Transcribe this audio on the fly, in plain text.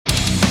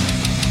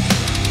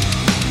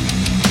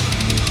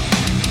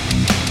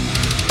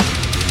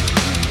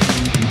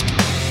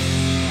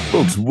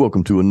Folks,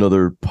 welcome to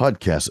another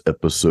podcast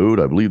episode.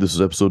 I believe this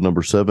is episode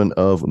number 7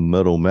 of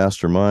Metal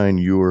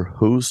Mastermind. Your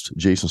host,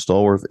 Jason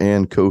Stallworth,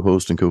 and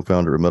co-host and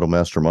co-founder of Metal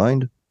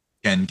Mastermind,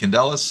 Ken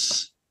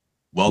Candelas.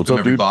 What's Welcome, up,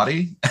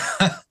 everybody.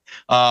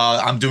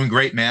 I'm doing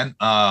great, man.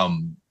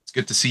 It's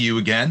good to see you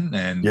again.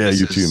 And Yeah,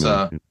 you too,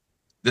 man.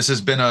 This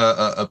has been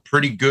a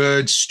pretty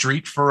good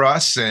streak for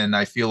us, and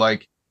I feel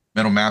like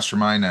Metal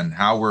Mastermind and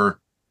how we're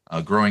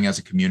growing as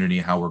a community,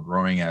 how we're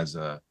growing as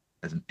an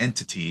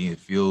entity. It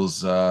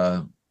feels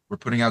we're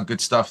putting out good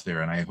stuff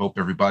there, and I hope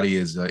everybody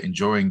is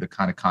enjoying the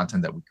kind of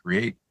content that we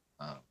create.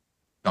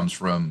 Comes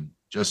from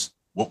just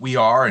what we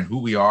are and who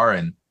we are,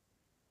 and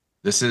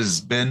this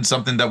has been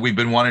something that we've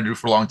been wanting to do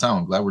for a long time.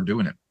 I'm glad we're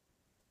doing it.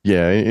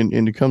 Yeah, and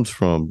it comes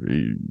from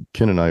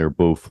Ken and I are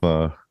both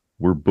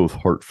we're both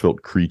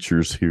heartfelt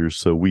creatures here.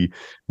 So we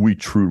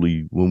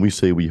truly, when we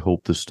say we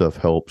hope this stuff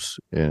helps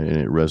and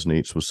it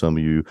resonates with some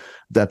of you,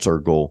 that's our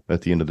goal. At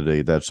the end of the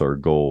day, that's our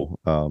goal.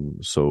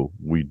 So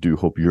we do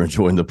hope you're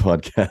enjoying the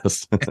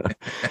podcast.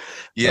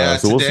 Yeah.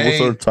 So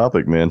what's our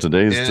topic, man?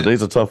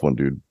 Today's a tough one,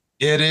 dude.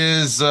 It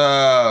is.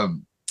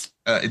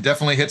 It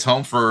definitely hits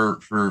home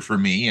for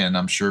me, and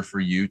I'm sure for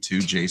you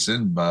too,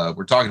 Jason.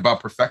 We're talking about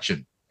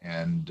perfection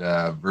and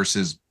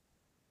versus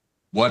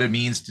what it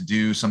means to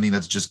do something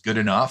that's just good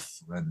enough.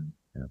 And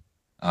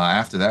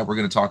after that, we're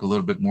going to talk a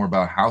little bit more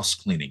about house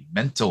cleaning,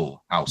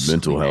 mental house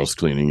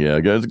cleaning. Yeah,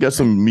 guys, got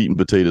some meat and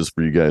potatoes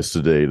for you guys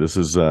today. This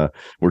is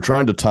we're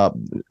trying to top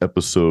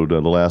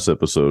the last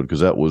episode, because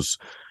that was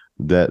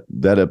that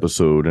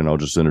episode, and I'll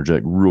just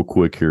interject real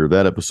quick here.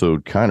 That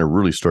episode kind of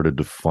really started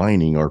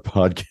defining our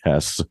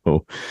podcast.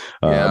 So,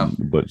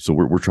 so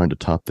we're trying to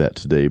top that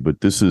today. But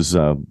this is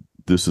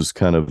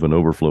kind of an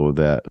overflow of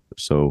that.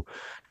 So,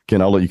 Ken,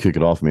 I'll let you kick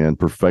it off, man.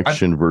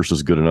 Perfection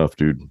versus good enough,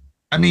 dude.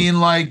 I mean,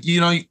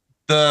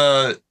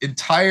 the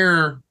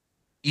entire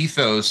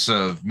ethos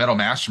of Metal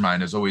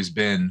Mastermind has always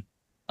been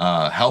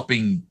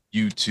helping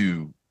you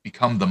to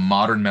become the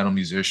modern metal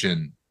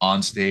musician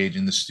on stage,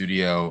 in the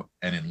studio,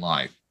 and in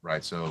life,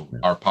 right? So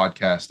our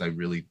podcast, I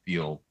really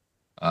feel,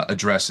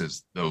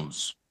 addresses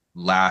those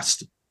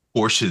last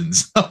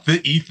portions of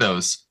the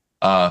ethos.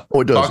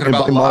 It does. And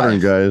by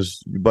modern, guys,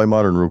 by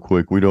modern, real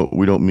quick, we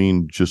don't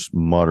mean just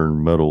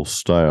modern metal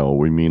style.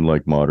 We mean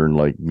like modern,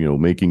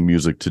 making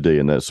music today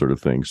and that sort of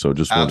thing. So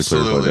just wanted to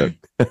clarify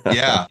that.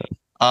 Yeah.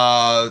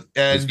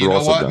 And you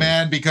know what,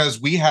 man?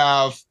 Because we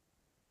have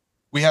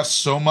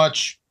so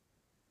much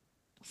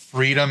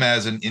freedom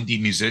as an indie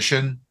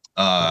musician.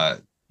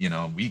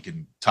 We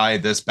can tie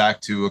this back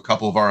to a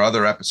couple of our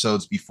other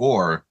episodes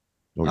before.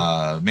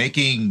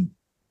 Making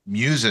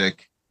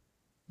music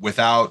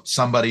without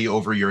somebody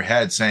over your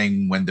head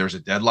saying when there's a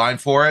deadline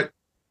for it,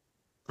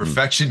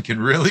 perfection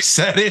can really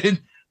set in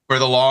for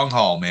the long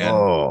haul, man.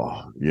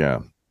 Oh, yeah.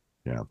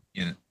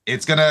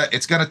 It's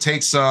gonna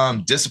take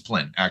some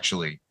discipline,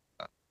 actually,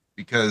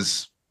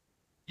 because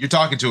you're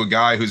talking to a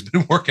guy who's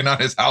been working on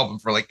his album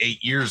for like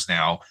 8 years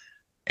now.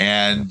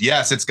 And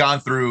yes, it's gone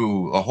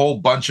through a whole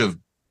bunch of,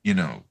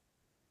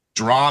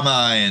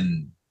 drama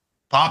and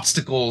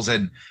obstacles,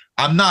 and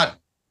I'm not,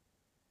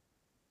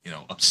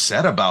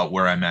 upset about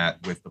where I'm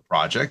at with the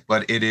project,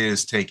 but it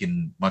is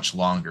taking much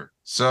longer.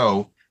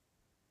 So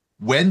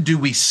when do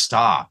we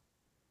stop?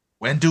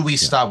 When do we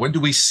stop? When do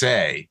we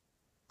say,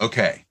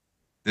 okay,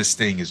 this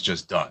thing is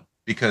just done?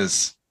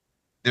 Because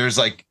there's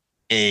like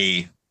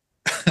a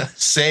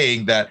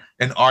saying that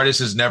an artist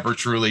is never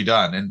truly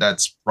done. And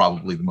that's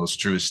probably the most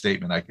truest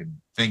statement I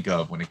can think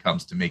of when it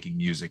comes to making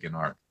music and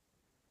art.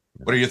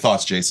 What are your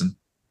thoughts, Jason?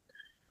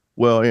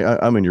 Well,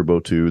 I'm in your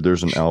boat too.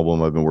 There's an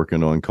album I've been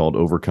working on called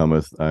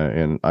Overcometh,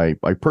 and I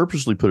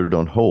purposely put it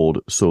on hold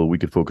so we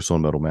could focus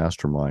on Metal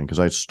Mastermind, because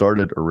I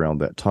started around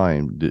that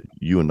time that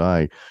you and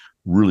I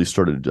really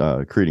started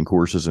creating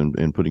courses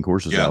and putting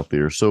courses out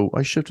there. So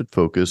I shifted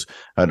focus.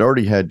 I'd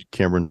already had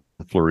Cameron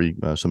Fleury,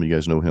 some of you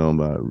guys know him,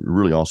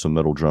 really awesome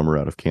metal drummer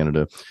out of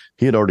Canada.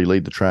 He had already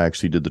laid the tracks.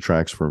 He did the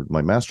tracks for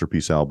my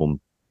Masterpiece album.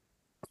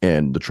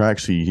 And the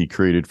tracks he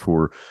created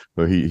for,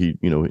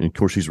 and of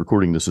course he's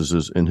recording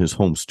this in his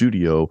home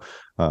studio,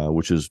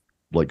 which is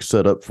like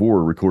set up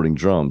for recording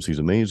drums. He's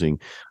amazing.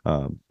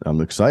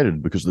 I'm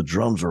excited because the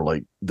drums are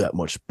like that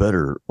much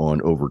better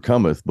on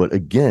Overcometh. But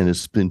again,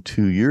 it's been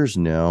 2 years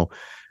now,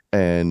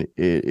 and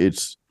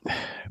it's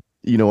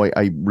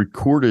I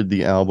recorded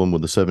the album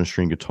with a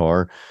 7-string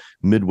guitar.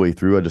 Midway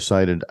through, I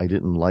decided I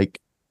didn't like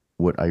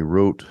what I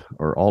wrote,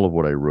 or all of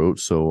what I wrote,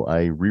 so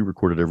I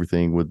re-recorded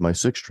everything with my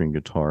 6-string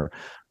guitar.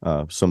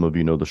 Some of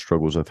you know the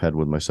struggles I've had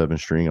with my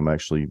 7-string. I'm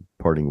actually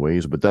parting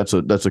ways, but that's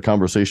a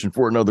conversation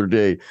for another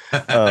day.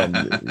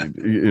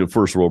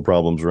 First world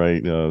problems,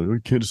 right? We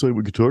can't decide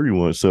what guitar you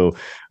want. So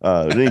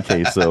in any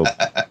case,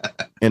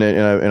 and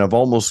I've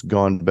almost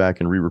gone back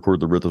and re-recorded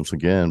the rhythms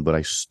again, but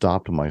I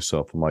stopped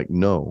myself. I'm like,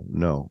 no,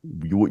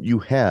 what you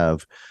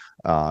have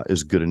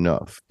is good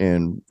enough.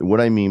 And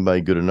what I mean by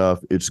good enough,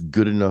 it's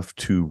good enough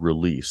to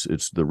release.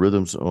 It's the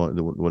rhythms on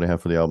what I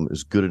have for the album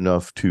is good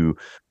enough to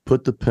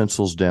put the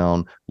pencils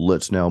down.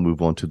 Let's now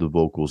move on to the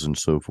vocals and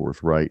so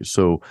forth. Right.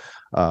 So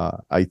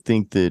I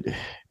think that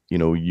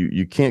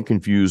you can't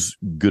confuse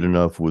good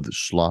enough with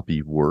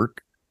sloppy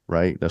work,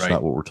 right? That's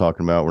not what we're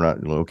talking about. We're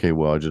not, okay,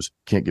 well, I just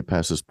can't get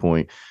past this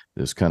point.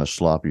 It's kind of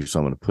sloppy, so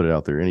I'm going to put it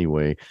out there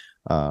anyway.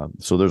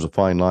 So there's a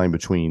fine line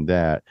between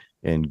that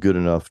and good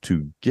enough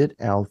to get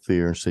out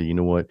there and say, you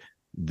know what,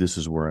 this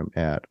is where I'm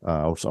at.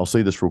 I'll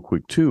say this real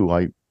quick too.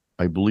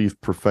 I believe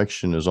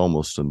perfection is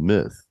almost a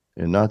myth,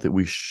 and not that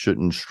we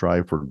shouldn't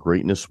strive for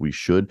greatness. We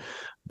should,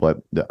 but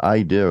the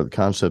idea or the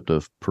concept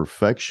of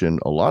perfection,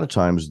 a lot of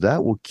times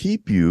that will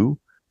keep you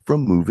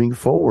from moving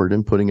forward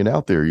and putting it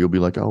out there. You'll be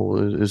like, oh,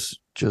 it's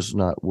just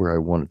not where I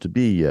want it to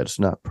be yet. It's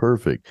not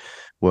perfect.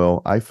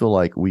 Well, I feel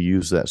like we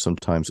use that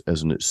sometimes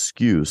as an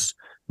excuse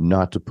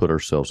not to put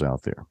ourselves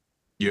out there.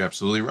 You're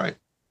absolutely right.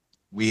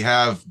 We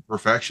have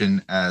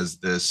perfection as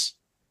this.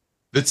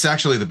 That's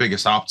actually the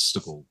biggest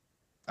obstacle,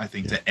 I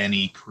think, to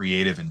any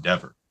creative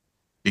endeavor,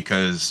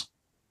 because,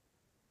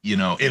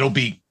 it'll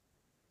be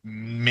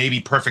maybe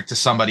perfect to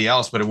somebody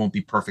else, but it won't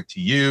be perfect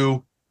to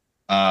you.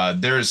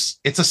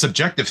 It's a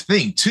subjective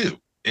thing too.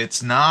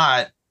 It's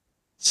not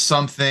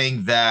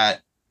something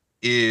that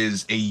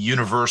is a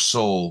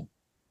universal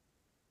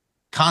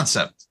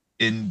concept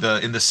in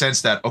the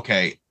sense that,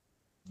 okay,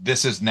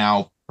 this is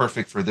now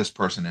perfect for this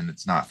person and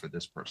it's not for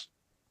this person.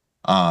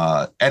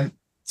 And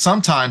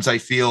sometimes I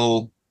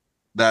feel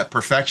that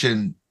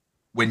perfection,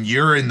 when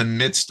you're in the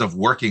midst of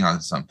working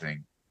on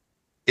something,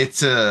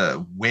 it's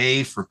a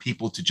way for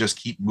people to just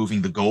keep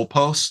moving the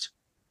goalpost.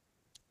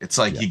 It's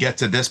like you get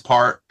to this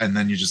part and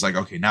then you're just like,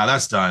 okay, now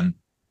that's done.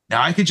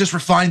 Now I could just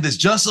refine this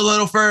just a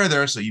little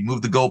further. So you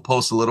move the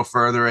goalpost a little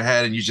further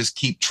ahead and you just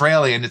keep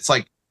trailing. And it's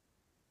like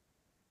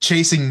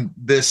chasing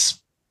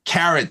this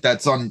carrot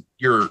that's on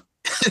your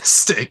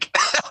stick.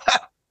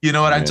 You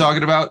know what I'm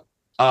talking about?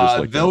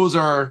 Those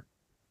are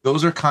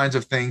kinds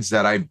of things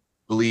that I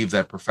believe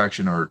that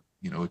perfection are,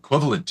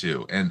 equivalent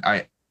to. And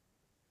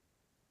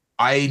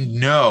I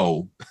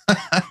know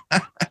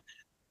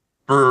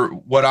for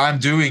what I'm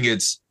doing,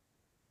 it's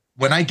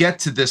when I get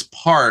to this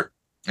part,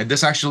 and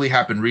this actually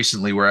happened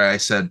recently where I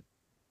said,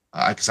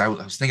 because I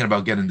was thinking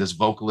about getting this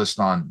vocalist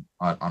on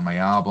my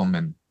album,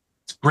 and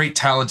it's a great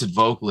talented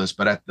vocalist,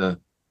 but at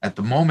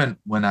the moment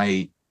when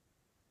I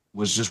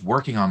was just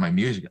working on my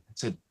music, I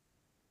said,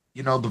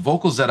 the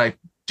vocals that I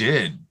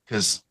did,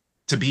 because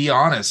to be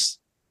honest,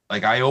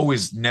 like I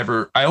always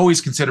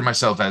consider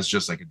myself as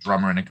just like a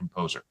drummer and a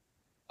composer.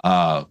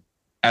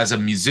 As a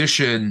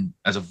musician,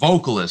 as a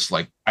vocalist,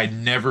 like I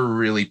never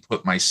really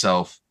put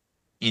myself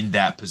in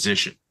that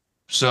position.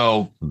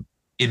 So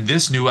in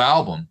this new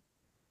album,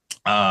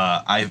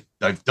 I've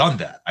done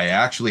that. I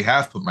actually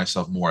have put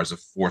myself more as a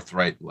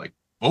forthright like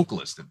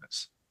vocalist in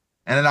this.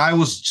 And then I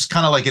was just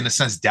kind of like, in a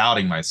sense,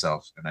 doubting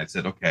myself. And I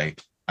said, okay,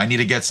 I need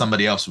to get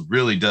somebody else who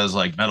really does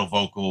like metal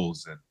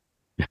vocals. And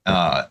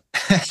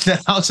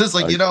and I was just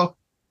like,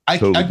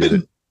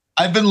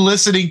 I've been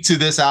listening to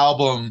this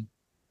album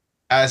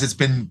as it's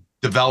been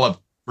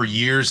developed for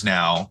years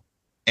now.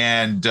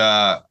 And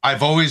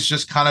I've always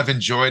just kind of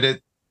enjoyed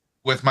it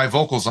with my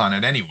vocals on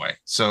it anyway.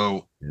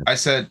 So I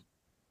said,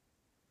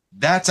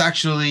 that's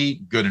actually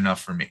good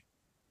enough for me.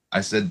 I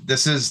said,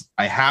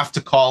 I have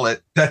to call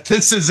it that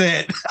this is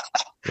it.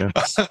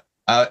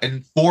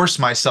 And force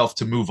myself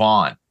to move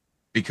on,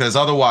 because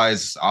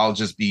otherwise I'll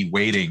just be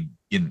waiting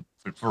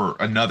for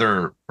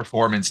another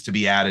performance to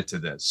be added to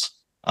this.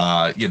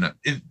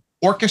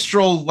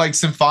 Orchestral, like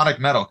symphonic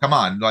metal. Come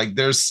on. Like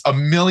there's a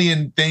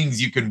million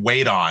things you can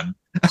wait on.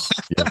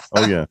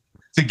 Oh yeah.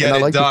 To get it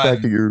done. The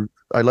fact that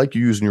I like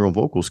you using your own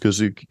vocals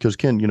because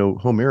Ken,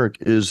 Homeric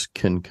is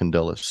Ken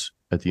Candelas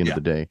at the end of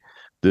the day.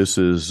 This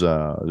is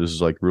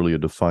like really a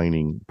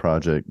defining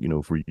project,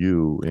 for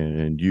you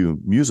and you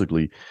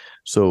musically.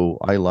 So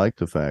I like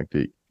the fact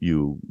that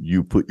you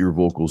put your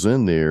vocals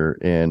in there,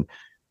 and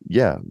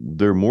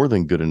they're more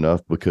than good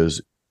enough,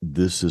 because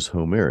this is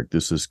Homeric.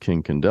 This is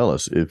Ken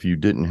Candelas. If you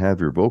didn't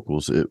have your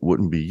vocals, it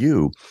wouldn't be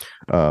you.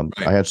 I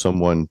had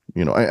someone,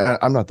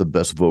 I'm not the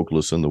best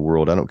vocalist in the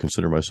world. I don't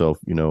consider myself,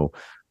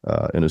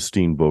 an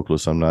esteemed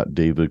vocalist. I'm not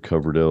David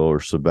Coverdale or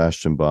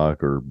Sebastian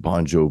Bach or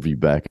Bon Jovi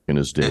back in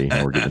his day.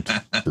 Now we're getting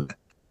to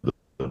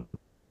the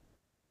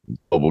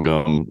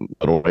bubblegum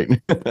metal, right?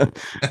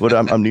 But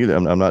I'm neither.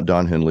 I'm not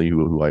Don Henley,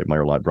 who I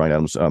admire a lot, Bryan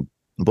Adams.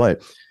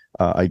 But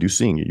I do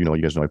sing. You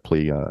guys know I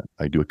play.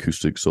 I do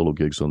acoustic solo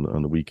gigs on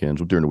the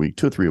weekends, during the week,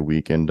 2 or 3 a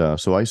week, and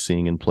so I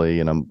sing and play,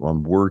 and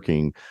I'm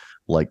working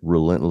like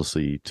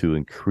relentlessly to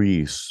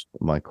increase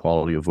my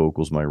quality of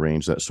vocals, my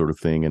range, that sort of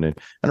thing. And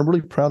I'm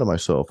really proud of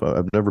myself.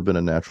 I've never been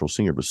a natural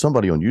singer, but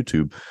somebody on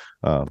YouTube,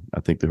 I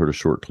think they heard a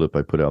short clip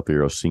I put out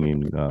there. I was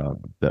singing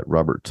that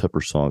Robert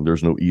Tepper song,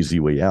 "There's No Easy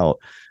Way Out,"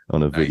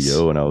 on a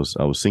video, and I was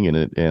singing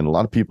it, and a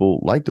lot of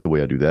people liked the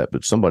way I do that,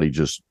 but somebody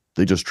just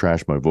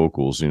trashed my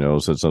vocals,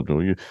 said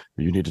something,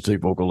 you need to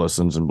take vocal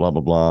lessons and blah,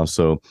 blah, blah.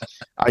 So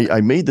I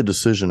made the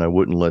decision I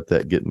wouldn't let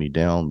that get me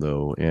down,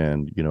 though.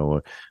 And,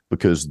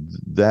 because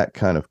that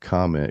kind of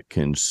comment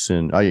can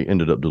send, I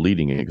ended up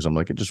deleting it because I'm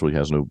like, it just really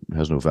has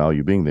no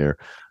value being there.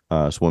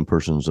 It's one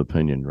person's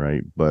opinion,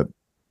 right? But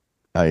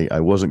I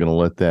wasn't going to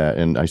let that.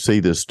 And I say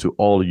this to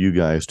all of you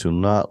guys, to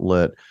not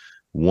let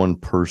one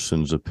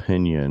person's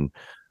opinion,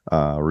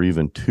 or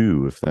even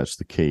two, if that's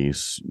the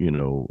case,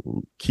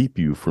 keep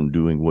you from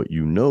doing what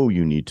you know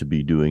you need to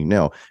be doing.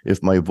 Now,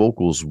 if my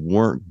vocals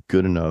weren't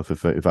good enough,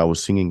 if I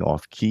was singing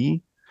off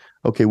key,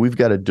 okay, we've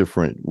got a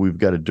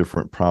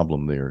different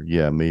problem there.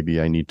 Yeah, maybe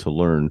I need to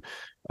learn.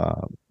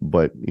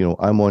 But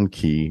I'm on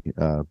key.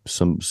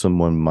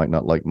 Someone might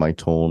not like my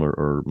tone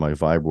or my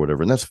vibe or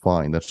whatever, and that's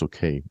fine. That's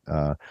okay.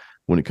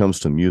 When it comes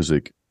to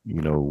music,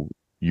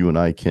 you and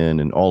I can,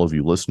 and all of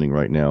you listening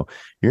right now,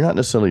 you're not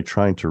necessarily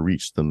trying to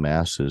reach the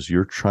masses.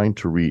 You're trying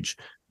to reach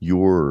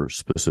your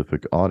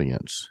specific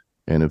audience.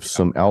 And if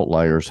some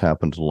outliers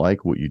happen to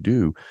like what you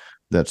do,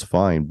 that's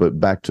fine. But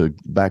back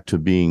to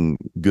being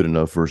good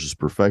enough versus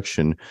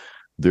perfection,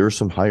 there are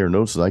some higher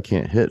notes that I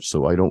can't hit,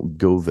 so I don't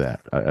go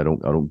that. I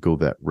don't go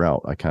that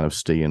route. I kind of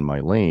stay in my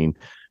lane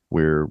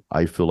where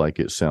I feel like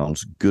it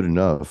sounds good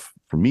enough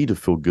for me to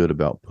feel good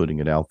about putting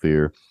it out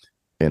there.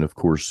 And of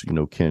course,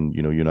 Ken,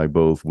 you and I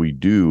both, we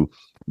do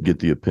get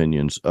the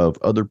opinions of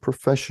other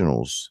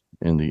professionals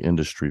in the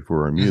industry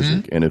for our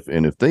music. And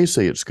if they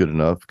say it's good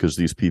enough, because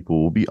these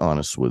people will be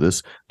honest with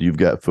us, you've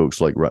got folks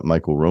like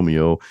Michael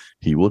Romeo.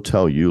 He will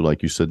tell you,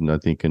 like you said, and I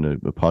think in a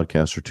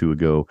podcast or two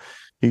ago,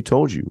 he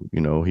told you,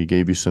 he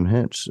gave you some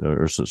hints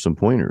or some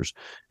pointers,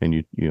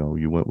 and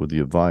you went with the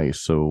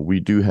advice. So we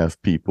do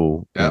have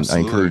people, and I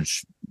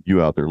encourage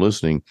you out there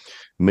listening,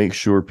 make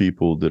sure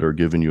people that are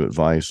giving you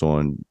advice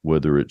on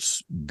whether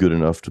it's good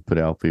enough to put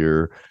out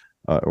there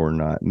or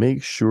not,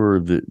 make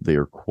sure that they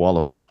are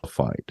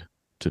qualified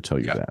to tell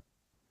you that.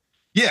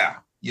 Yeah.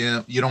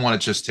 You don't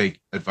want to just take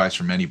advice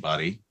from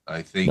anybody.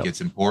 I think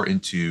it's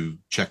important to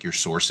check your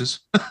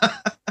sources.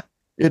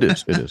 It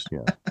is.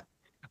 Yeah.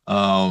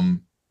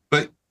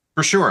 But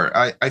for sure,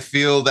 I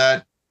feel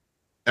that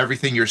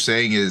everything you're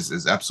saying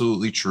is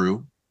absolutely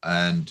true.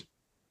 And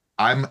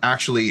I'm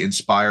actually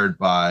inspired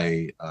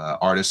by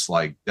artists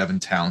like Devin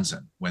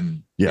Townsend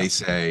when they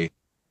say,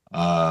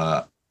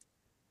 I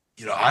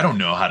don't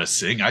know how to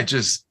sing. I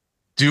just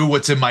do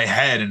what's in my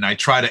head and I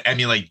try to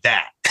emulate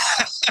that.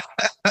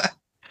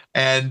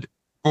 And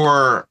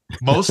for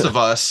most of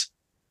us,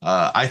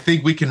 I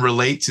think we can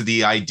relate to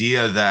the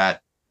idea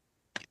that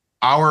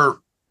our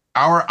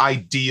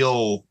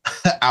ideal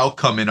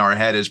outcome in our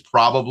head is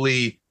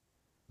probably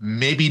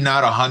maybe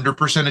not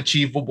 100%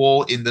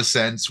 achievable in the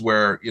sense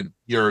where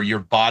your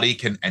body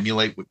can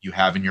emulate what you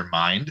have in your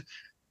mind.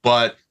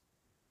 But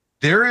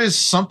there is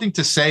something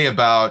to say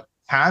about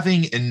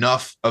having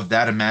enough of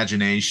that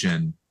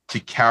imagination to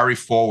carry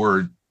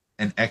forward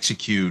and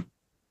execute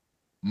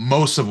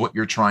most of what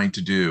you're trying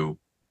to do.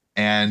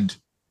 And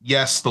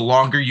yes, the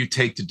longer you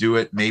take to do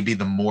it, maybe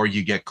the more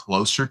you get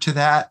closer to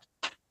that.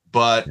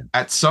 But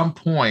at some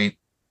point,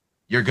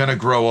 you're going to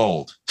grow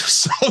old.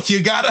 So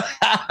you got to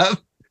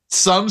have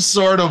some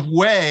sort of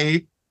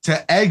way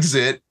to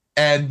exit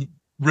and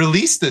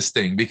release this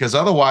thing, because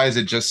otherwise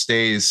it just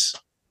stays,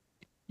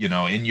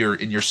 in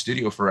your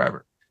studio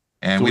forever.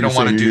 And so we don't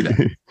want to do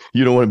that.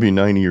 You don't want to be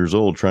 90 years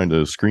old trying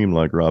to scream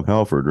like Rob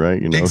Halford,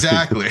 right?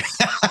 Exactly.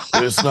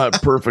 It's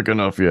not perfect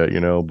enough yet,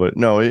 but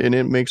no, and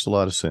it makes a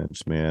lot of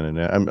sense, man. And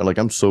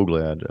I'm so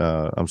glad.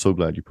 I'm so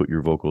glad you put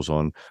your vocals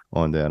on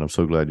that. I'm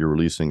so glad you're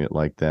releasing it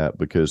like that,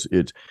 because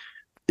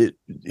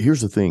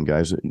here's the thing,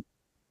 guys.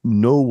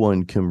 No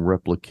one can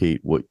replicate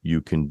what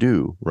you can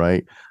do,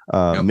 right?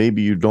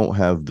 Maybe you don't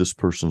have this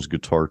person's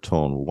guitar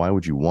tone. Why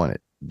would you want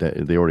it?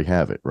 They already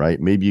have it, right?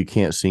 Maybe you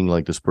can't sing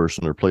like this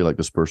person or play like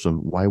this person.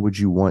 Why would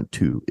you want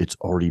to? It's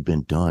already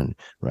been done,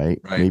 right?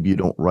 Maybe you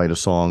don't write a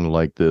song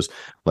like this.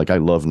 Like, I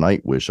love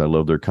Nightwish. I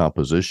love their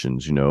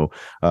compositions,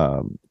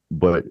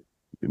 but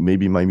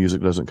maybe my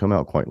music doesn't come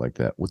out quite like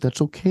that. Well,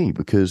 that's okay,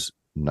 because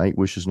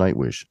Nightwish is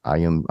Nightwish. I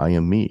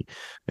am me,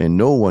 and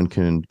no one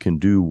can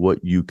do what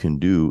you can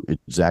do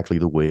exactly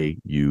the way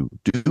you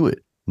do it.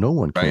 No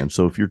one can.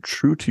 So if you're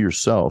true to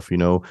yourself,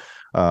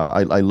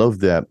 I love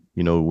that,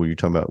 when you're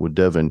talking about with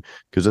Devin,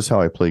 because that's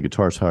how I play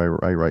guitar. It's how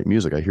I write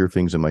music. I hear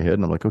things in my head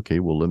and I'm like, okay,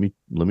 well, let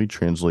me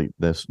translate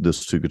this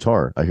to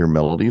guitar. I hear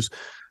melodies.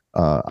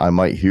 I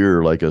might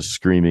hear like a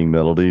screaming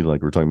melody,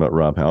 like we're talking about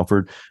Rob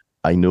Halford.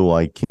 I know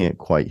I can't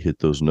quite hit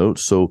those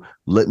notes, so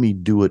let me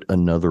do it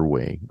another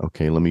way.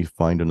 Okay, let me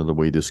find another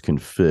way this can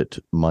fit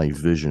my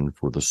vision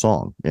for the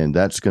song. And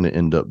that's going to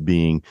end up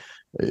being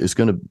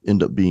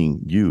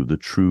you, the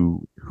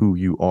true who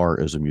you are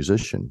as a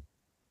musician.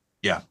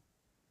 Yeah,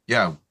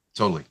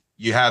 totally.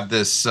 You have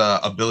this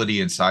ability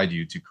inside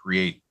you to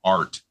create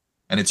art,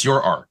 and it's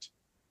your art.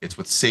 It's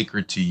what's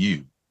sacred to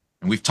you.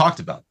 And we've talked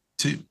about it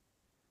too.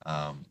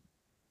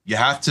 You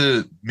have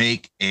to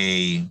make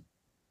a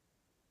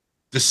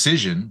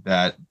decision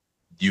that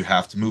you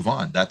have to move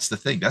on. That's the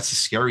thing. That's the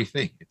scary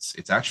thing.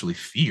 It's actually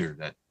fear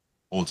that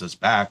holds us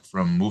back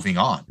from moving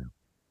on.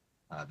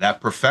 That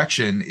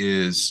perfection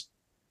is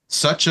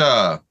such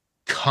a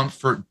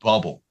comfort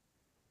bubble,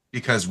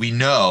 because we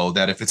know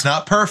that if it's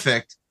not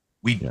perfect,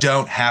 we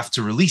don't have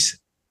to release it.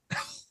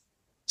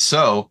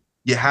 So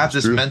you have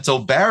this mental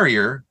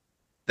barrier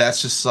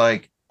that's just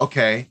like,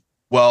 okay,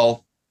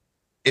 Well,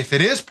 if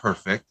it is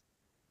perfect,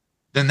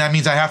 then that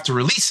means I have to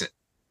release it.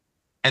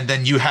 And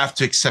then you have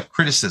to accept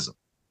criticism.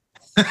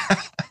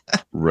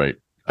 Right.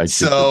 I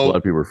think a lot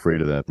of people are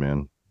afraid of that,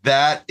 man.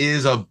 That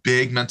is a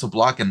big mental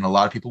block, and a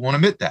lot of people won't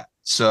admit that.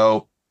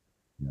 So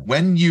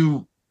when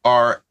you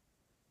are,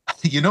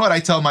 you know what I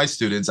tell my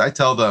students? I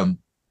tell them,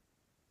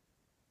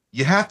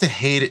 you have to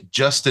hate it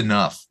just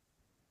enough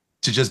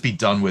to just be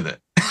done with it.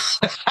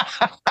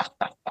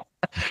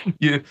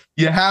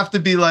 You have to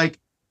be like,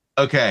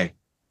 okay,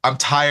 I'm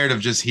tired of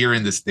just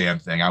hearing this damn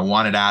thing. I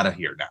want it out of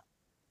here now.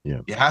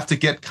 Yeah. You have to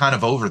get kind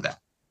of over that.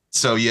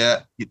 So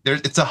yeah,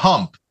 it's a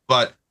hump,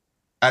 but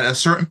at a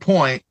certain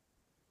point,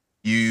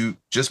 you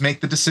just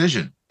make the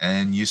decision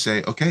and you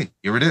say, okay,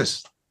 here it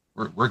is.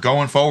 We're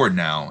going forward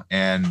now,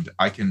 and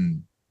I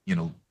can,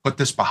 put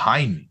this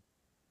behind me.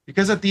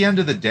 Because at the end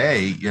of the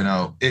day,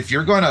 if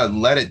you're going to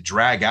let it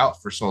drag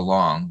out for so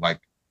long, like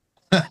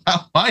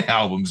my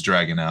album's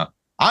dragging out,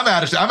 I'm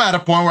at a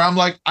point where I'm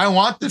like, I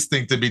want this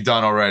thing to be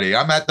done already.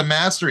 I'm at the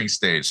mastering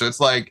stage. So it's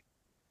like,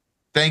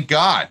 thank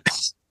God.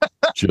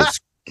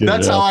 Just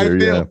that's how I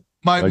feel. Yeah.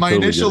 My totally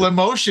initial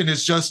emotion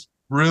is just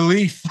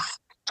relief.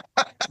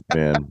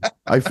 Man,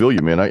 I feel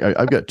you, man.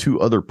 I've got 2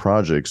 other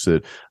projects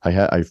that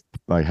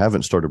I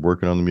haven't started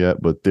working on them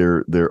yet, but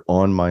they're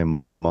on my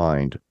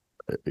mind,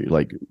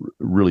 like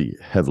really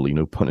heavily,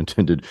 no pun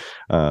intended.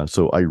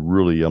 So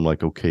I'm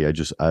like, okay,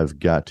 I've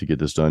got to get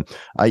this done.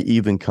 I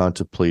even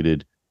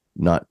contemplated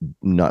not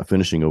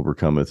finishing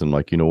Overcometh, and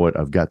like, you know what,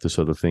 I've got this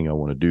other thing I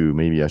want to do.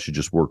 Maybe I should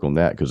just work on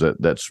that, because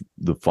that's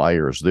the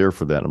fire is there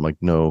for that. I'm like,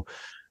 no,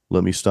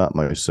 let me stop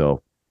myself.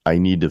 I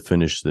need to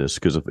finish this,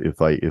 because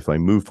if I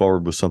move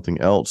forward with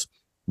something else,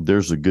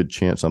 there's a good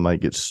chance I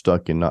might get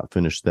stuck and not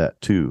finish that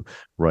too,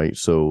 right?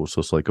 So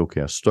it's like,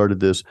 okay, I started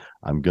this,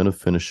 I'm gonna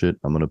finish it,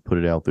 I'm gonna put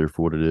it out there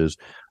for what it is.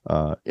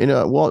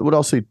 What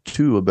I'll say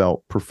too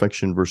about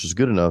perfection versus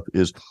good enough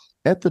is,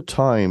 at the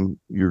time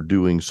you're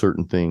doing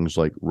certain things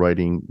like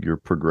writing your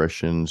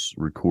progressions,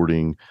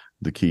 recording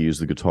the keys,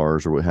 the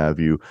guitars, or what have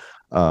you,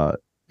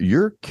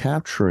 you're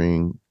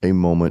capturing a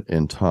moment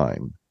in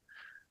time.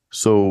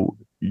 So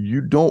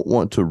you don't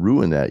want to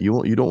ruin that. You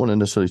don't want to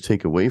necessarily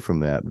take away from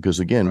that, because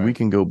again, right, we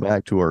can go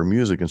back to our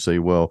music and say,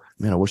 well,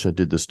 man, I wish I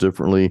did this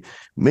differently.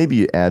 Maybe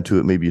you add to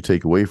it, maybe you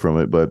take away from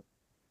it, but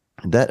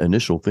that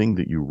initial thing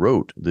that you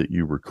wrote, that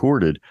you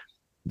recorded,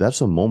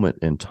 that's a moment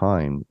in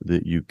time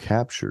that you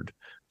captured.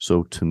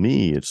 So to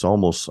me, it's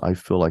almost, I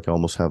feel like I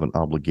almost have an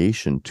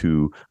obligation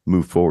to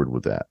move forward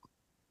with that,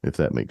 if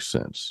that makes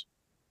sense.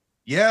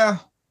 Yeah,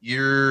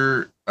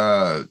 you're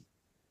not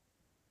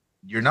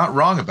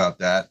wrong about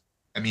that.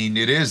 I mean,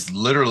 it is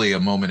literally a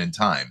moment in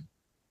time.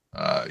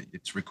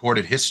 It's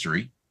recorded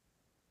history.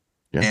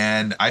 Yeah.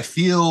 And I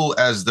feel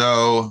as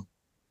though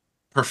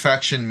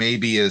perfection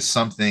maybe is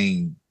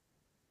something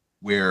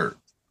where,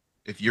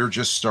 if you're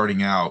just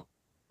starting out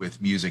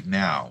with music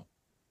now,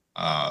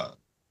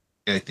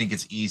 I think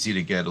it's easy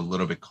to get a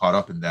little bit caught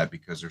up in that,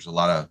 because there's a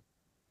lot of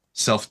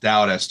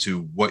self-doubt as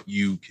to what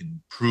you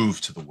can prove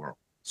to the world.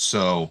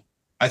 So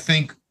I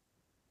think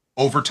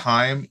over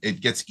time it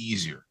gets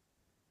easier.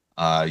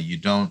 You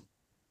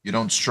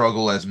don't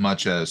struggle as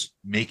much as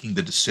making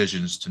the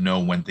decisions to know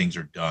when things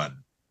are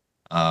done.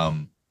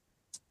 And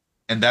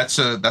that's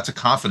a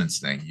confidence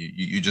thing.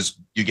 You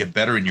get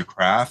better in your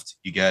craft.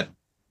 You get,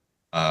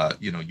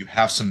 you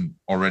have some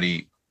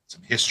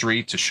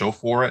history to show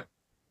for it.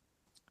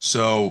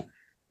 So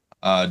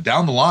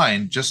down the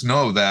line, just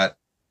know that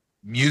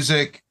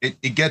music,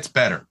 it gets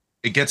better.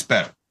 It gets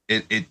better.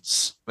 But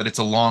it's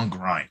a long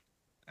grind.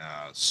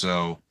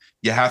 So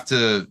you have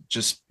to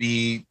just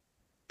be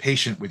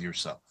patient with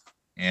yourself,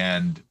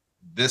 and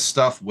this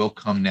stuff will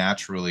come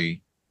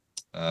naturally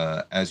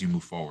as you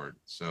move forward.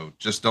 So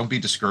just don't be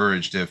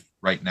discouraged if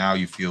right now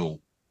you feel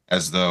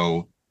as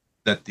though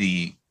that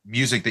the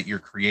music that you're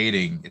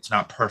creating, it's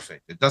not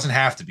perfect. It doesn't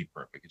have to be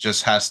perfect. It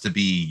just has to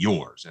be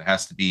yours. It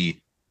has to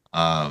be,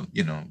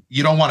 you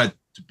don't want it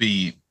to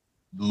be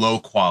low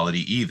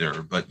quality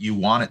either, but you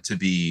want it to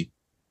be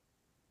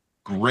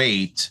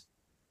great,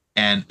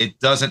 and it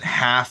doesn't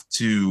have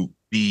to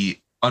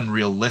be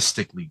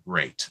unrealistically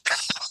great.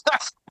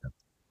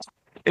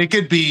 It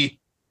could be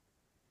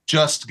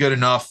just good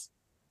enough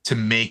to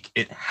make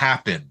it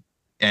happen.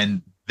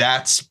 And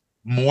that's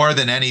more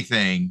than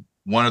anything,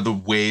 one of the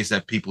ways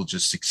that people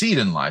just succeed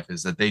in life,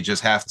 is that they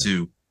just have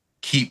to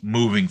keep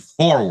moving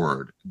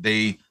forward.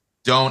 They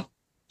don't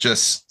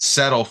just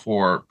settle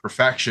for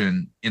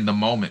perfection in the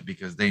moment,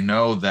 because they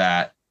know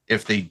that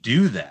if they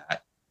do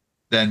that,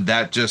 then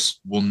that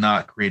just will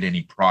not create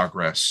any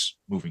progress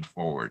moving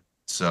forward.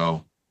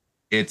 So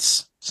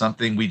it's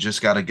something we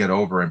just got to get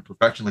over. And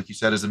perfection, like you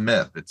said, is a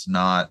myth. It's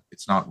not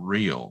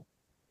real.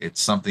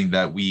 It's something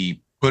that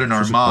we put in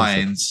our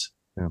minds,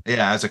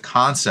 as a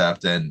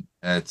concept, and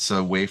it's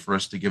a way for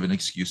us to give an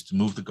excuse to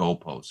move the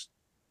goalpost.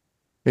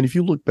 And if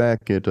you look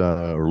back at,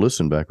 or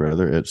listen back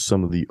rather, at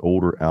some of the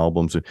older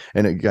albums,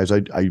 and guys,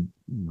 I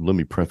let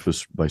me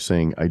preface by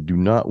saying I do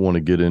not want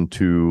to get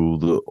into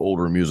the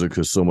older music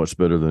is so much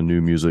better than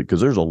new music,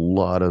 because there's a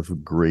lot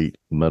of great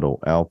metal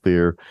out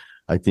there.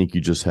 I think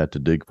you just had to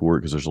dig for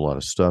it because there's a lot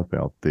of stuff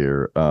out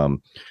there.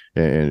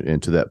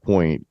 And to that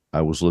point,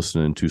 I was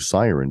listening to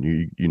Siren.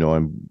 You know,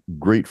 I'm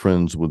great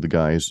friends with the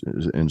guys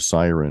in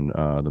Siren,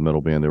 the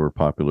metal band. They were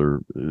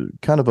popular,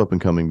 kind of up and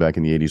coming back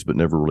in the 80s, but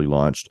never really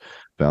launched.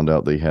 Found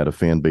out they had a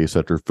fan base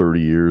after 30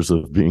 years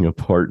of being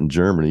apart in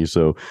Germany.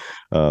 So,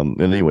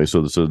 and anyway,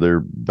 so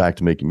they're back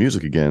to making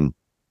music again,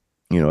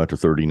 you know, after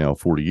 30, now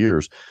 40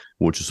 years,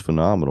 which is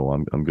phenomenal.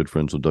 I'm good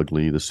friends with Doug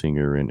Lee, the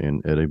singer,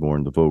 and Ed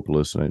Aborn, the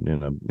vocalist,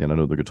 and I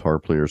know the guitar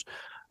players.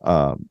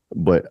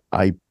 But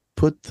I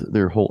put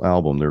their whole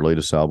album, their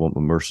latest album, A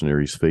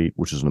Mercenary's Fate,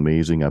 which is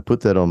amazing. I put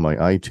that on my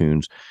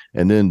iTunes,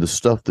 and then the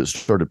stuff that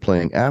started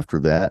playing after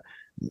that,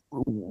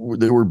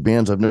 there were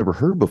bands I've never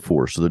heard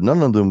before. So that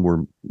none of them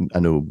were, I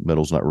know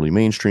metal's not really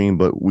mainstream,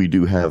 but we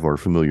do have our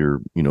familiar,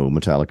 you know,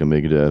 Metallica,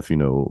 Megadeth, you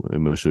know,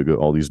 Meshuggah,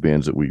 all these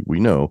bands that we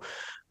know.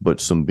 But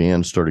some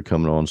bands started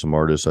coming on, some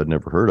artists I'd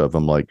never heard of.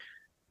 I'm like,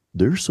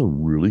 there's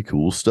some really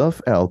cool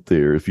stuff out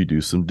there if you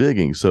do some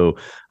digging. So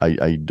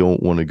I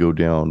don't want to go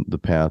down the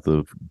path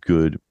of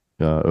good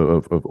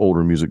of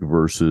older music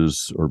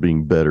versus or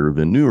being better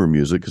than newer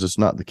music, because it's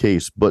not the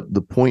case. But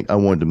the point I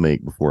wanted to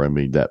make before I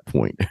made that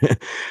point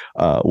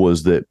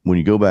was that when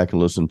you go back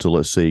and listen to,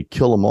 let's say,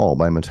 Kill 'Em All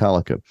by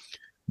Metallica,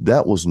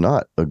 that was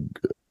not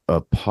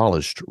a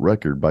polished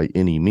record by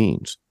any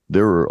means.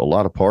 There were a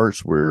lot of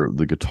parts where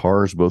the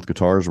guitars, both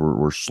guitars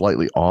were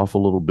slightly off a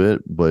little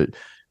bit, but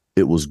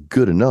it was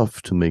good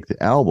enough to make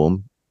the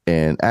album.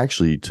 And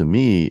actually, to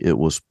me, it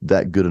was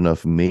that good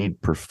enough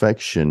made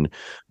perfection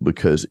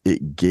because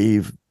it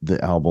gave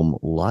the album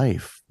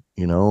life,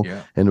 you know.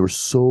 Yeah. And there was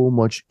so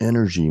much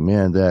energy,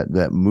 man,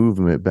 that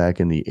movement back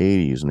in the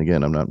 80s. And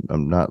again,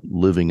 I'm not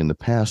living in the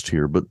past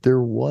here, but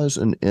there was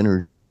an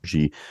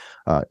energy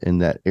in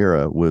that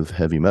era with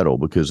heavy metal,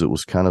 because it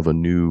was kind of a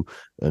new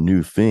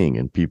thing,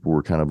 and people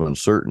were kind of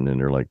uncertain,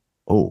 and they're like,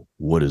 oh,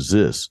 what is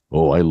this?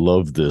 Oh, I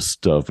love this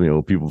stuff. You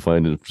know, people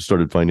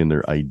started finding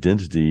their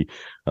identity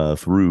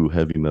through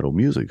heavy metal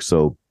music.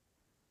 So,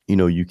 you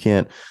know,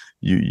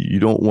 you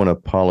don't want to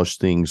polish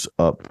things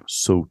up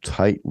so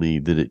tightly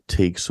that it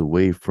takes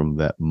away from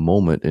that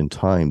moment in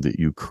time that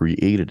you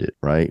created it,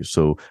 right?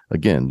 So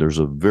again, there's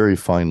a very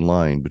fine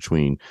line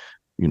between,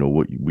 you know,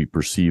 what we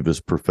perceive as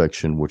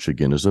perfection, which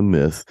again is a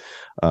myth,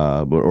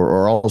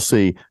 or I'll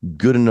say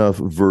good enough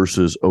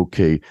versus,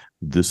 okay,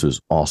 this is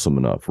awesome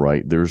enough,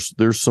 right? There's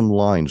some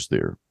lines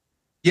there.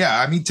 Yeah,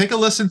 I mean, take a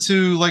listen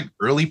to like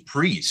early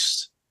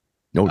Priest,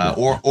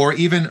 or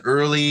even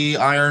early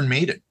Iron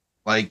Maiden.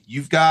 Like,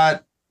 you've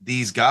got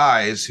these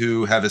guys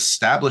who have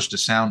established a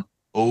sound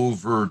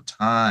over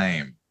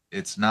time.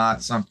 It's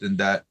not something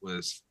that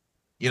was,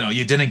 you know,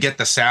 you didn't get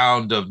the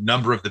sound of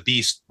Number of the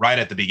Beast right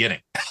at the beginning.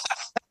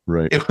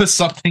 Right. It was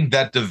something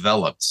that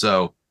developed.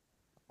 So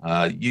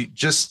you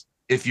just,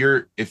 if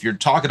you're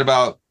talking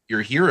about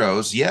your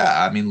heroes,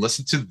 yeah, I mean,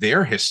 listen to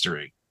their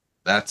history.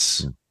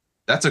 That's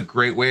a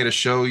great way to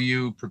show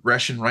you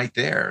progression right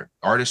there.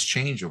 Artists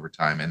change over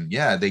time, and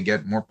yeah, they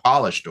get more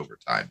polished over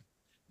time.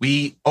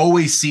 We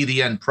always see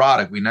the end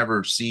product. We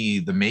never see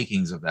the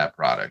makings of that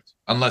product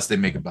unless they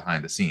make it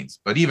behind the scenes.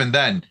 But even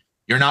then,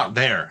 you're not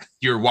there.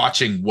 You're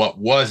watching what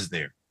was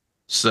there.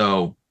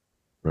 So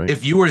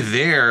if you were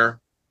there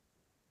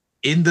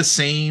in the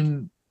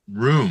same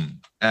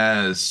room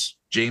as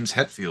James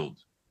Hetfield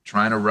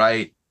trying to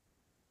write,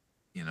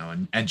 you know,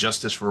 and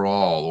Justice for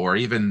All, or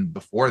even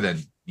before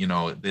then, you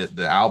know,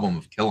 the album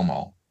of Kill 'Em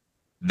All,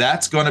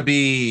 that's going to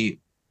be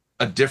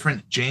a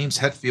different James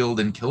Hetfield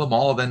in Kill 'Em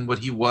All than what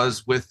he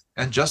was with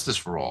And Justice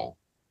for All.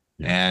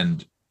 Yeah.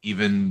 And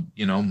even,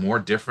 you know, more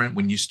different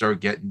when you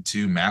start getting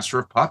to Master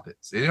of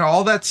Puppets. You know,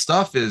 all that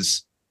stuff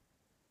is,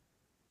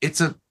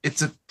 it's a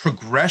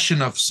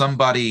progression of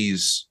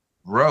somebody's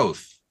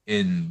growth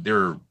in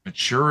their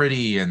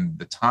maturity and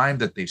the time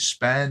that they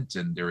spent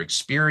and their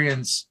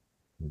experience.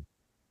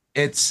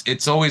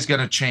 It's always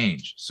going to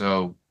change.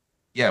 So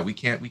yeah, we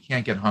can't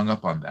get hung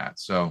up on that.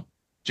 So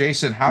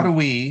Jason, how do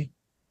we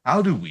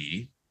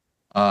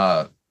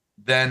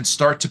then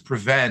start to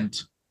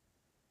prevent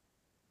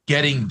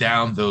getting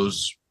down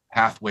those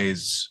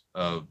pathways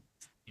of,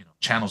 you know,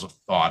 channels of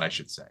thought, I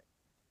should say?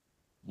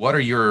 What are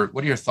your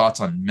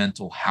thoughts on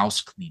mental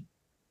house cleaning?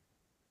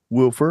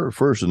 Well,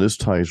 first, and this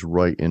ties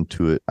right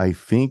into it, I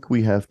think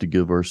we have to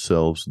give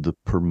ourselves the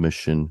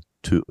permission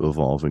to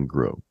evolve and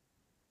grow.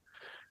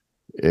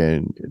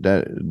 And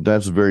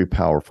that's very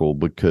powerful,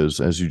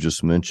 because as you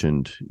just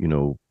mentioned, you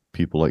know,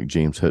 people like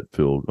James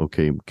Hetfield,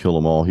 okay, Kill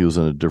 'Em All, he was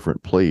in a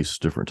different place,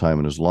 different time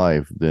in his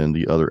life than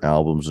the other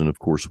albums, and of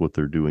course what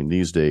they're doing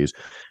these days.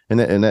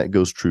 And that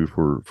goes true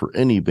for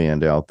any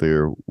band out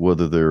there,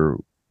 whether they're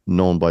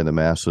known by the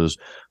masses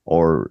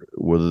or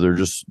whether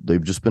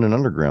they've just been an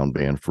underground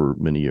band for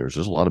many years.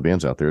 There's a lot of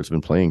bands out there that's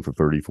been playing for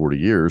 30, 40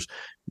 years,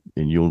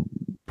 and you'll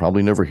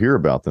probably never hear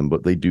about them,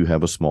 but they do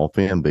have a small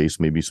fan base,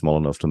 maybe small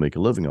enough to make a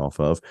living off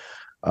of.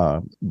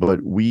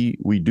 But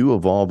we do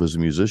evolve as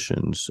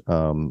musicians.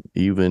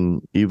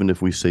 Even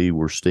if we say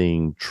we're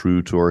staying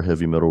true to our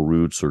heavy metal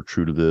roots or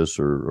true to this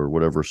or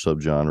whatever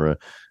subgenre.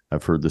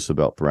 I've heard this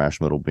about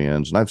thrash metal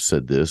bands, and I've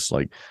said this,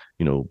 like,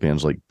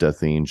 bands like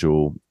Death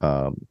Angel,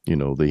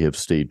 they have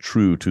stayed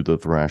true to the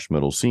thrash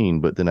metal scene.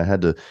 But then I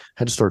had to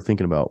start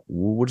thinking about,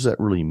 well, what does that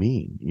really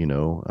mean?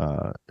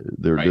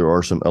 There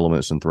are some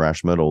elements in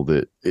thrash metal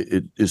that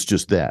it's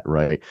just that,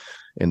 right?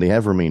 And they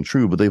have remained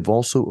true, but they've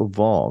also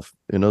evolved.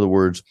 In other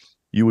words,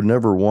 you would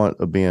never want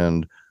a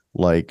band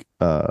like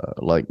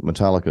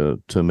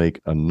Metallica to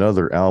make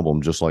another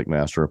album just like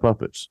Master of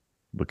Puppets,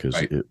 because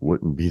it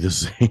wouldn't be the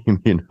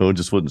same, it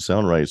just wouldn't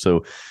sound right.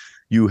 So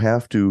you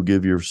have to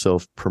give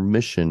yourself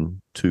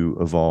permission to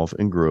evolve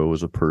and grow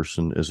as a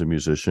person, as a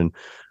musician.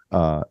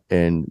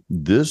 And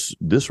this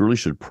really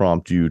should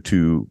prompt you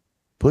to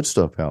put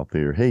stuff out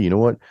there. Hey, you know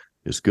what?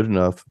 It's good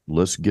enough.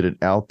 Let's get it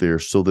out there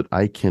so that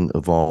I can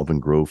evolve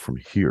and grow from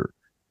here.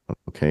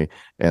 Okay.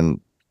 And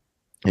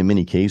in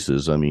many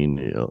cases, I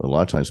mean, a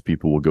lot of times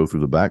people will go through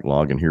the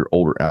backlog and hear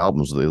older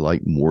albums they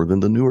like more than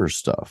the newer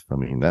stuff. I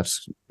mean,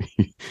 that's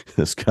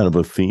that's kind of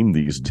a theme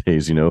these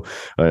days. I know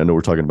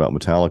we're talking about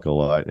Metallica a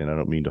lot, and I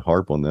don't mean to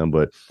harp on them,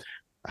 but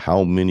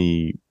how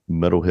many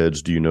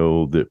metalheads do you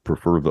know that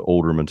prefer the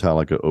older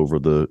Metallica over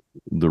the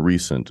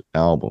recent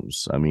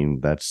albums? I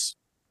mean, that's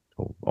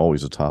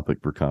always a topic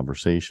for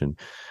conversation.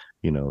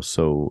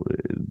 So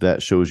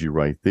that shows you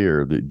right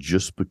there that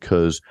just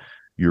because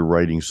you're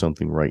writing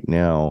something right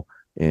now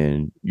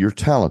and you're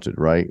talented,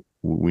 right?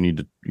 We need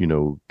to,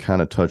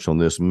 kind of touch on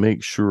this.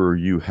 Make sure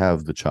you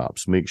have the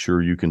chops. Make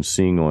sure you can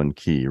sing on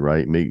key,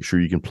 right? Make sure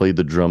you can play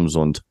the drums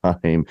on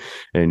time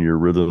and your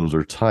rhythms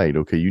are tight.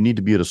 Okay. You need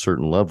to be at a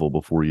certain level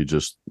before you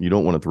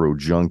don't want to throw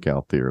junk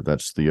out there.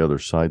 That's the other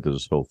side to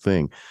this whole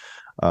thing.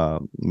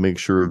 Make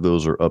sure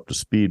those are up to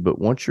speed. But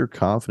once you're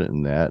confident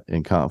in that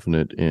and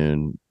confident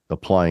in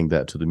applying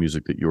that to the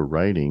music that you're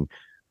writing,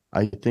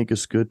 I think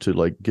it's good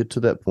to get to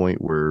that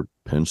point where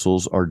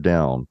pencils are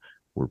down.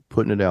 We're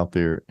putting it out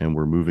there and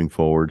we're moving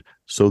forward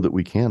so that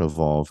we can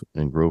evolve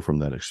and grow from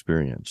that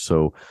experience.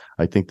 So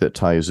I think that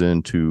ties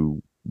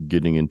into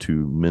getting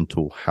into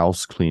mental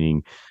house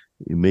cleaning,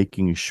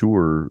 making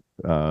sure,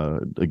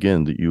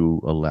 again, that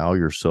you allow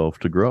yourself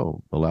to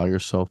grow, allow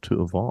yourself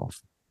to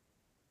evolve.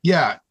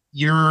 Yeah.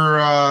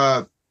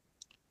 You're,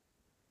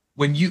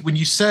 when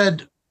you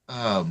said,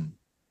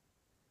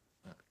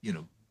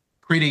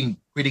 creating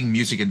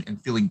music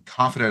and feeling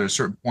confident at a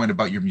certain point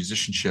about your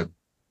musicianship,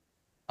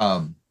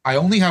 I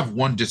only have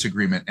one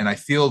disagreement, and I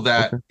feel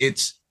that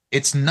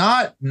it's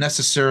not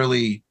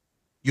necessarily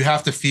you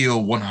have to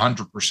feel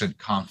 100%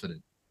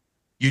 confident.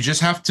 You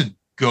just have to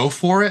go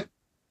for it.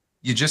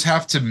 You just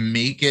have to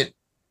make it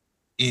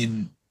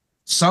in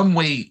some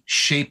way,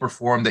 shape, or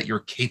form that you're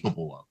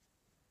capable of,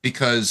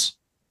 because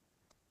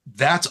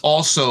that's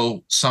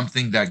also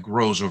something that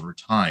grows over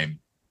time.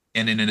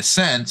 And in a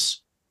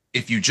sense,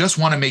 if you just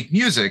want to make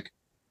music,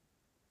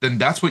 then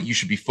that's what you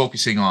should be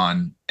focusing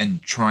on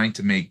and trying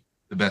to make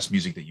the best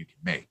music that you can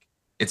make.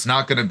 It's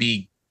not going to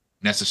be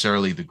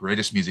necessarily the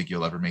greatest music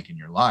you'll ever make in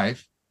your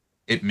life.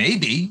 It may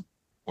be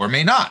or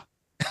may not.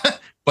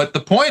 But the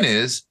point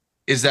is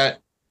that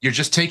you're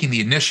just taking the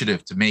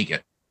initiative to make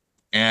it.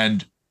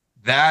 And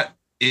that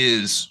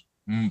is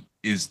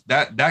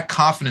that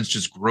confidence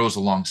just grows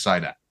alongside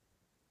that.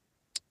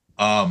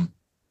 And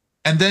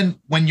then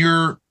when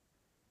you're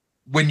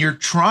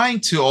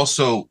trying to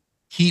also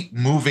keep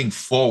moving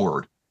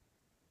forward,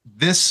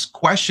 this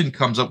question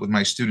comes up with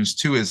my students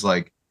too, is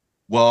like,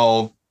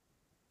 well,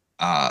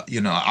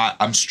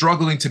 I'm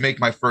struggling to make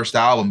my first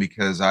album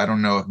because I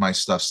don't know if my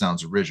stuff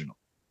sounds original.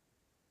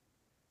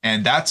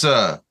 And that's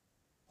a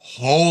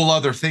whole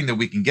other thing that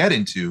we can get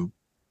into.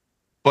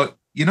 But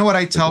you know what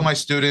I tell my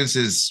students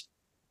is,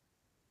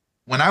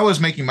 when I was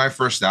making my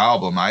first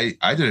album, I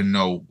didn't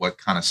know what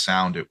kind of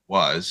sound it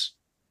was.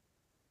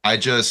 I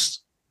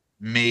just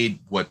made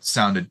what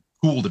sounded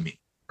cool to me,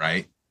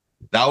 right?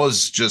 That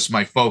was just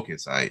my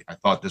focus. I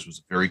thought this was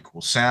a very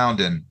cool sound,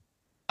 and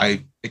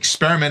I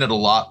experimented a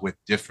lot with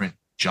different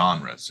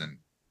genres. And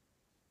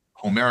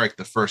Homeric,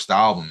 the first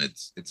album,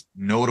 it's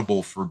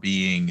notable for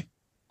being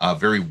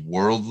very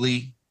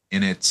worldly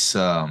in its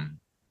in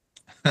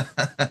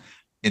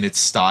its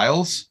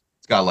styles.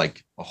 It's got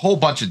like a whole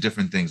bunch of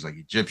different things like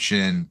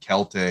Egyptian,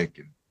 Celtic,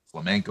 and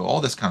flamenco, all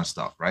this kind of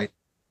stuff, right?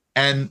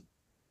 And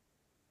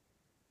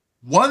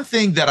one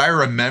thing that I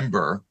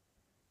remember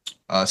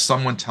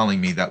someone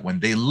telling me that when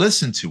they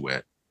listened to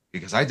it,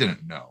 because I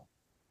didn't know,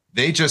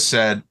 they just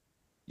said,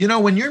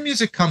 when your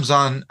music comes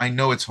on, I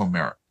know it's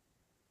Homeric.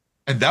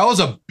 And that was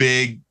a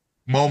big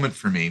moment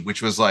for me,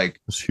 which was like,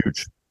 it's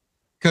huge.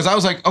 Because I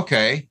was like,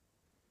 okay,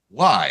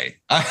 why?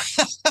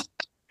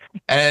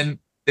 And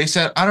they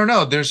said, I don't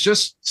know. There's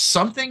just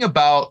something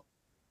about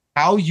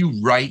how you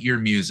write your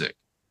music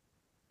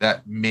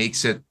that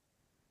makes it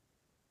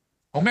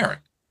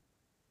Homeric.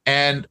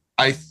 And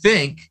I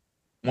think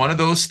one of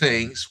those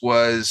things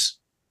was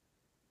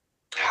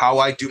how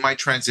I do my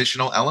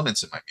transitional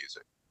elements in my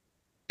music.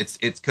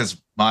 it's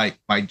because my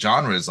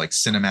genre is like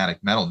cinematic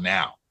metal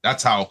now.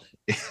 That's how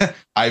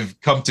I've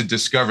come to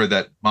discover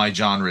that my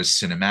genre is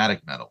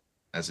cinematic metal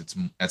as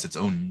its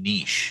own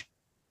niche.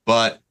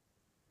 But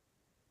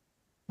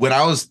when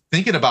I was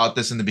thinking about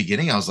this in the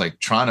beginning, I was like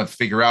trying to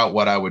figure out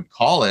what I would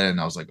call it, and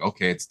I was like,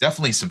 okay, it's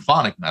definitely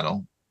symphonic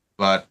metal.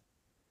 But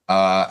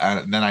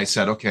and then I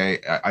said, okay,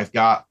 I've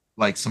got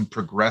like some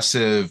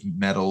progressive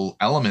metal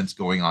elements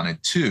going on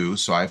it too.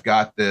 So I've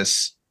got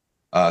this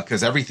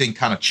because everything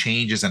kind of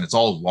changes and it's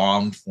all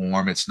long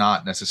form. It's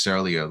not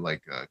necessarily a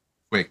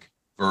quick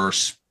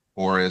verse,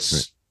 chorus,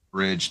 right,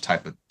 bridge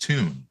type of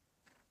tune.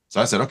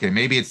 So I said, okay,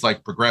 maybe it's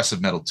like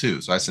progressive metal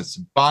too. So I said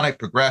symphonic,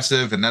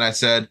 progressive, and then I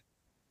said,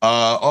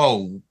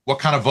 oh, what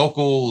kind of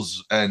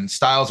vocals and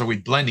styles are we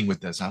blending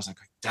with this? And I was like,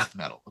 death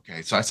metal.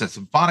 Okay, so I said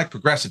symphonic,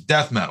 progressive,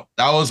 death metal.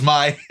 That was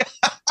my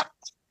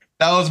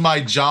that was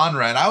my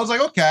genre, and I was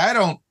like, okay, I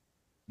don't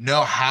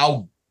know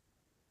how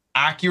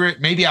accurate.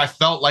 Maybe I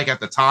felt like at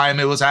the time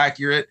it was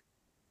accurate,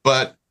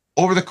 but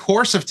over the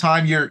course of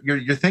time,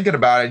 you're thinking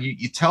about it.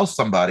 You tell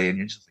somebody, and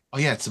you're just like,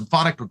 oh yeah, it's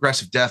symphonic,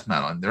 progressive, death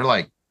metal, and they're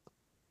like,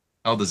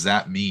 hell does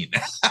that mean?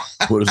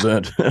 What is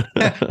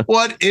that?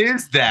 What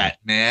is that,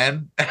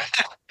 man?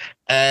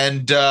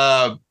 And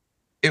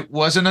it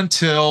wasn't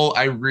until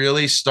I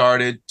really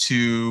started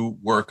to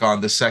work on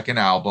the second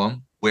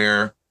album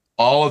where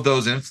all of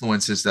those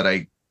influences that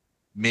I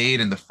made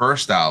in the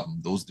first album,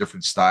 those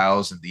different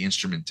styles and the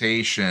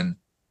instrumentation,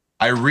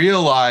 I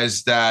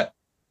realized that,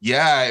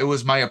 yeah, it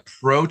was my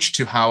approach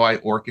to how I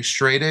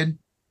orchestrated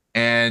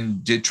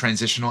and did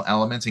transitional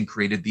elements and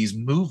created these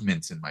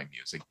movements in my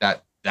music.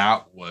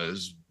 That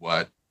was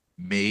what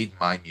made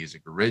my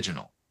music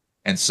original.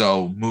 And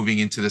so moving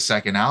into the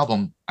second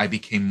album, I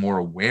became more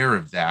aware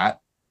of that.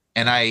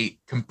 And I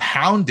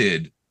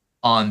compounded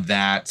on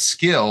that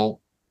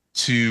skill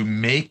to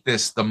make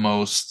this the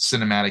most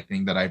cinematic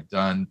thing that I've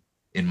done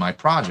in my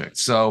project.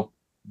 So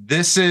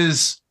this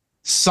is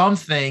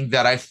something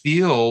that I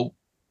feel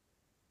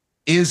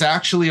is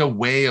actually a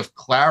way of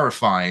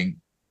clarifying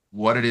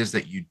what it is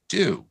that you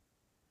do.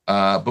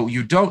 But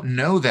you don't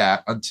know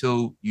that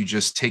until you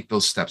just take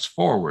those steps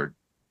forward.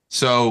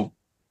 So,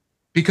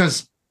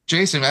 because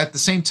Jason, at the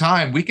same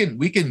time, we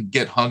can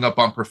get hung up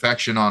on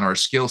perfection on our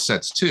skill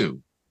sets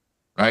too,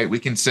 right? We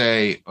can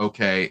say,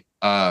 okay,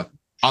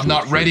 I'm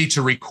not ready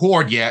to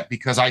record yet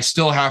because I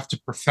still have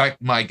to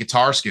perfect my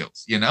guitar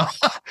skills, you know?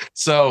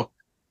 So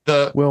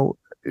well,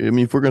 I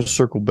mean, if we're going to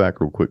circle back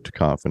real quick to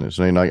confidence,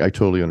 and I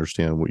totally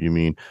understand what you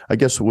mean. I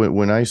guess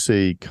when I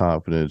say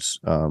confidence,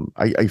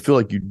 I feel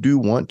like you do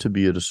want to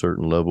be at a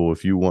certain level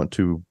if you want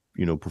to,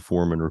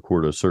 perform and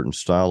record a certain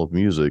style of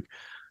music.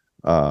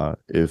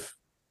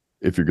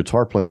 If your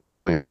guitar playing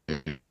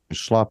is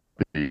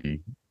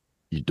sloppy,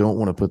 you don't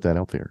want to put that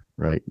out there,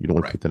 right? You don't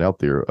want to put that out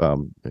there,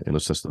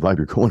 unless that's the vibe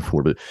you're going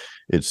for. But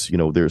it's,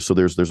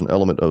 there's an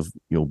element of,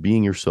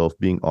 being yourself,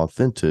 being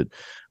authentic,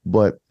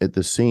 but at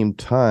the same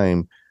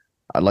time,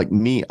 like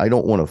me, I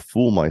don't want to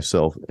fool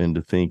myself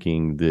into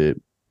thinking that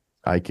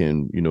I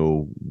can,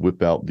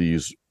 whip out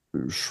these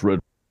shred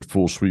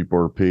full sweep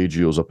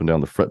arpeggios up and down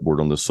the fretboard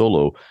on the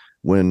solo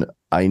when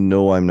I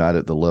know I'm not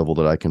at the level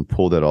that I can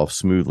pull that off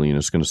smoothly, and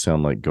it's going to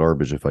sound like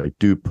garbage if I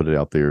do put it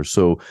out there.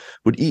 So,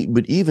 but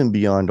even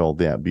beyond all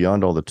that,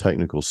 beyond all the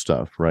technical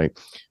stuff, right?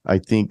 I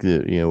think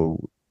that,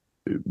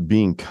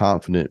 being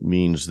confident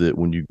means that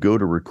when you go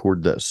to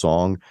record that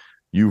song,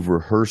 you've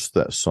rehearsed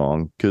that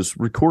song, because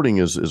recording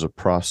is a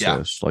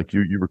process. Yeah. Like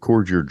you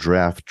record your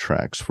draft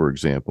tracks, for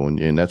example,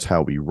 and that's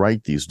how we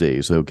write these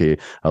days. Okay,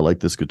 I like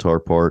this guitar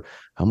part.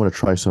 I'm going to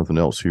try something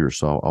else here.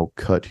 So I'll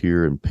cut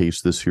here and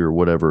paste this here or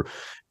whatever.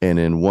 And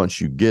then once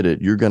you get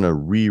it, you're going to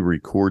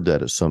re-record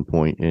that at some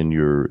point in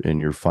your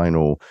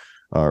final,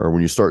 or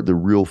when you start the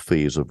real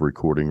phase of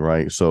recording,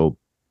 right? So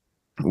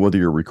whether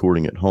you're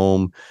recording at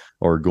home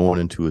or going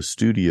into a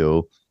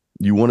studio,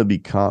 you want to be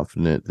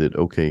confident that,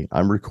 okay,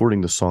 I'm recording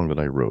the song that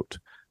I wrote.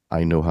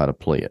 I know how to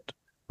play it,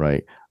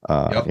 right?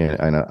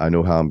 And I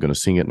know how I'm going to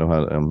sing it. I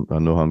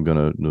know how I'm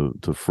going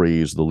to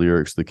phrase the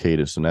lyrics, the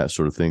cadence, and that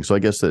sort of thing. So I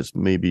guess that's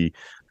maybe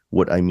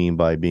what I mean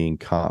by being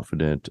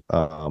confident.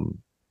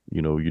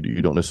 You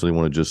don't necessarily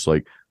want to just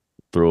like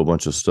throw a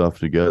bunch of stuff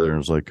together and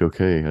it's like,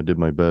 okay, I did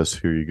my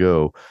best. Here you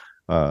go.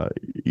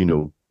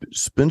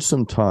 Spend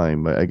some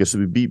time. I guess it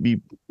would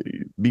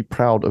be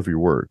proud of your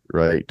work,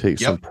 right? Take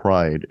some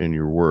pride in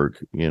your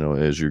work,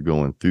 as you're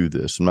going through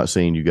this. I'm not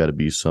saying you got to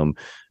be some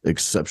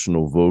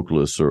exceptional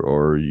vocalist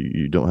or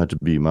you don't have to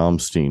be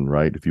Malmsteen,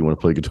 right? If you want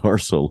to play guitar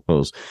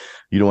solos,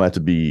 you don't have to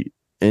be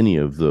any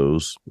of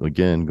those.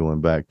 Again,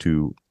 going back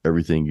to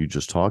everything you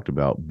just talked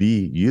about,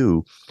 be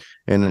you.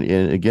 And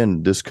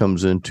again, this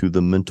comes into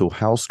the mental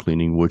house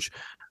cleaning, which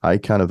I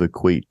kind of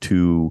equate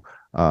to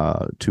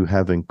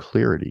having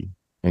clarity.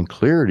 And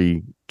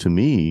clarity, to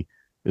me,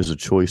 is a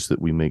choice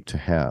that we make to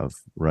have,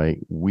 right?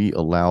 We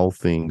allow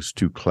things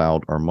to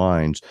cloud our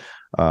minds.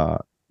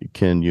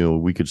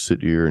 We could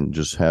sit here and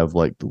just have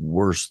like the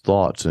worst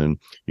thoughts. And,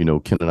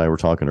 Ken and I were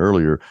talking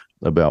earlier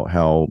about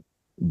how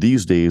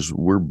these days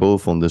we're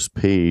both on this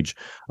page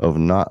of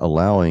not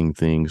allowing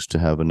things to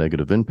have a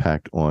negative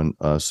impact on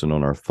us and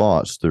on our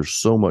thoughts. There's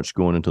so much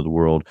going into the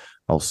world.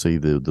 I'll say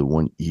the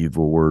one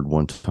evil word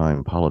one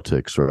time,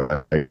 politics,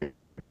 right?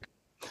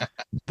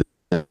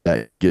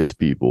 That gets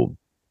people.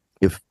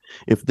 If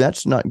if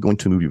that's not going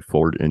to move you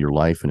forward in your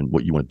life and in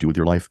what you want to do with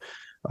your life,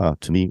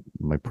 to me,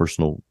 my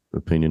personal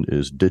opinion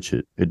is ditch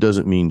it. It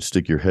doesn't mean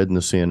stick your head in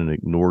the sand and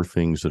ignore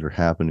things that are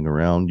happening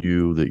around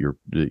you,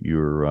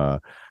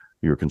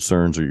 your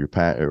concerns or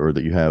or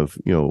that you have,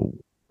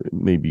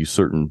 maybe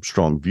certain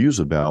strong views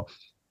about.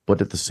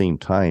 But at the same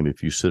time,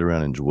 if you sit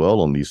around and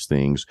dwell on these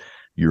things,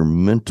 your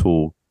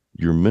mental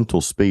your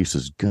mental space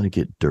is going to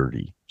get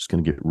dirty. It's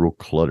going to get real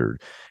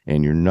cluttered,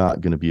 and you're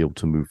not going to be able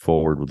to move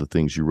forward with the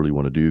things you really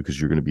want to do because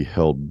you're going to be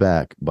held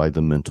back by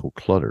the mental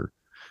clutter.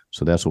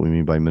 So that's what we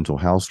mean by mental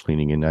house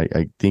cleaning. And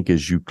I think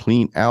as you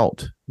clean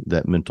out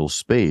that mental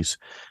space,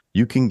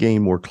 you can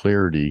gain more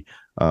clarity.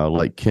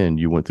 Like Ken,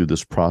 you went through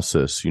this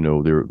process.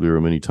 There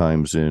are many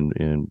times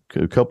in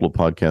a couple of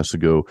podcasts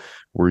ago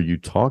where you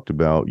talked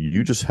about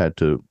you just had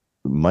to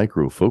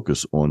micro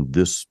focus on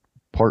this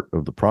part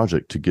of the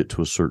project to get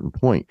to a certain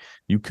point.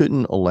 You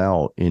couldn't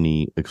allow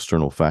any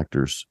external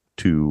factors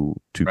to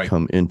right.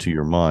 come into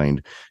your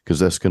mind, because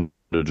that's going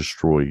to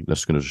destroy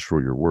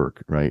your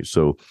work, right?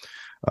 So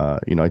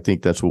I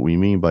think that's what we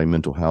mean by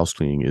mental house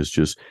cleaning, is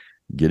just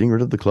getting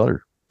rid of the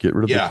clutter. Get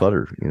rid of the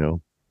clutter,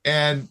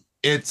 And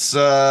it's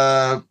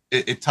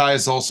it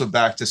ties also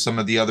back to some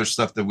of the other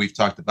stuff that we've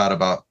talked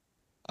about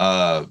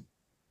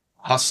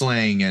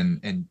hustling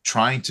and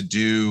trying to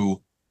do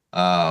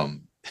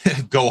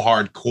go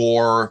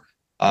hardcore.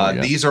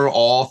 These are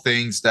all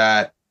things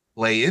that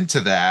play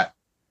into that.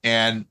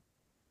 And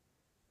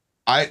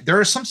there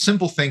are some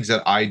simple things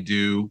that I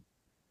do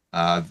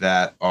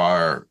that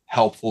are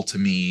helpful to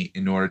me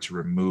in order to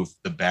remove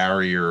the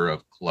barrier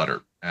of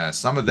clutter.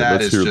 Some of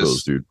that is just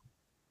those, dude.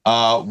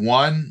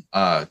 One,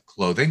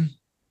 clothing.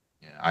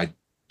 I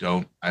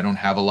don't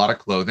have a lot of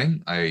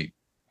clothing. I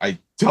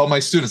tell my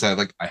students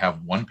I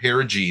have one pair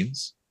of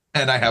jeans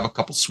and I have a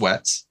couple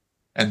sweats,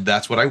 and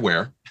that's what I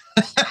wear.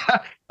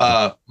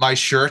 My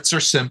shirts are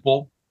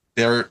simple.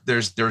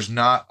 There's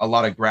not a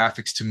lot of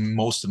graphics to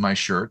most of my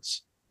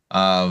shirts.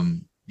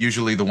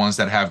 Usually the ones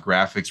that have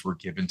graphics were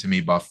given to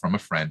me from a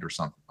friend or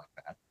something like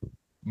that.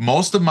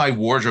 Most of my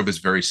wardrobe is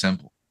very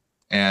simple.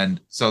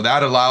 And so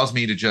that allows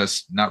me to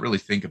just not really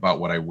think about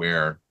what I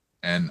wear,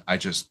 and I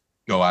just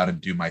go out and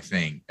do my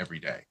thing every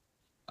day.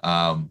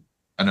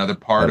 Another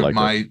part of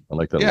my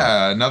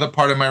another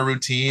part of my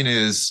routine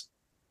is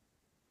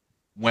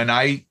when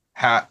I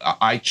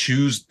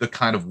choose the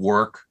kind of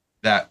work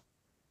that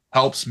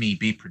helps me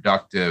be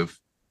productive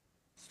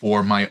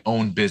for my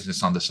own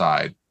business on the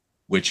side,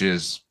 which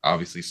is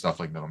obviously stuff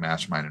like Metal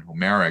Mastermind and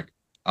Homeric.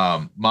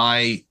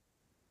 My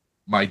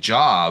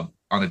job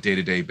on a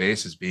day-to-day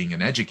basis, being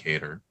an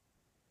educator,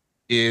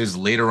 is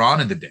later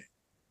on in the day,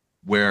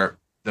 where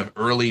the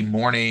early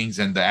mornings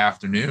and the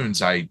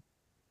afternoons, I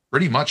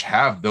pretty much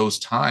have those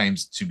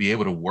times to be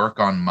able to work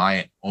on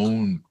my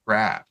own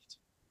craft.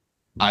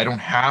 I don't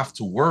have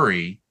to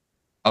worry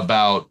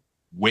about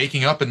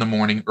waking up in the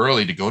morning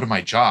early to go to my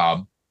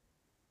job,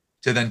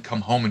 to then come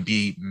home and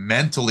be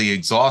mentally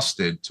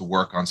exhausted to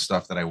work on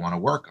stuff that I want to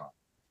work on.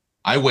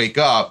 I wake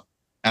up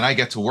and I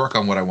get to work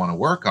on what I want to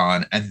work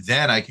on, and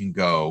then I can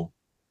go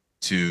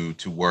to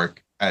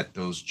work at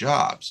those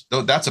jobs.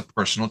 Though that's a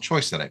personal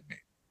choice that I've made.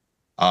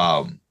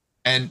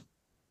 And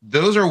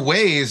those are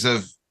ways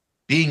of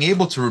being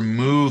able to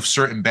remove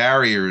certain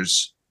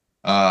barriers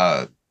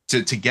to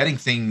getting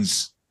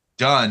things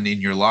done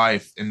in your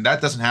life. And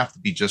that doesn't have to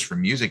be just for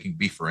music, it can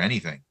be for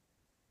anything.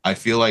 I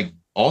feel like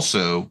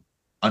also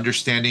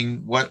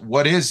understanding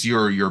what is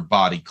your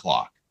body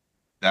clock.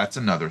 That's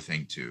another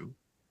thing too.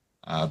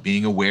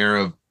 Being aware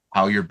of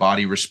how your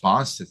body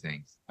responds to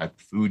things, type of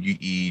food you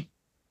eat,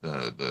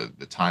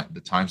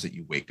 the times that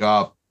you wake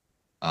up,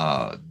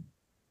 all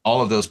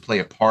of those play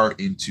a part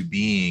into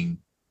being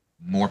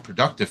more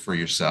productive for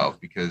yourself,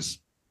 because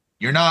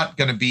you're not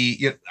going to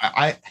be,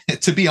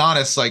 to be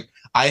honest, like,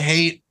 I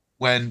hate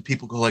when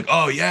people go like,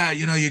 oh yeah,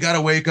 you got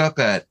to wake up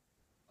at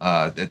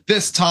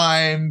this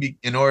time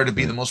in order to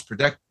be the most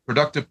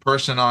productive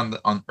person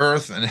on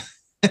earth. And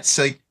it's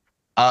like,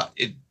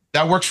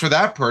 that works for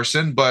that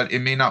person, but it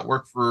may not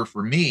work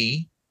for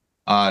me.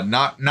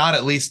 Not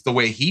at least the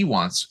way he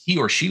or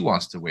she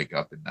wants to wake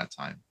up in that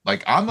time.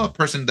 Like, I'm a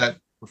person that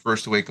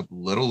prefers to wake up a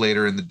little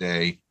later in the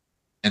day,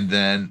 and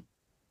then,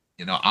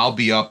 I'll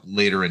be up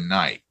later at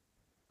night.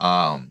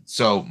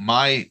 So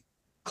my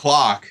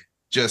clock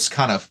just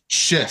kind of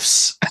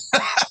shifts.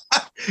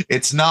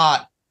 It's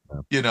not,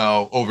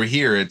 over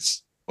here,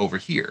 it's over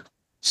here.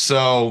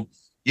 So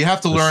you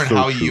have to learn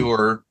how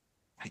you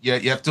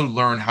have to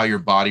learn how your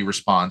body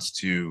responds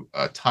to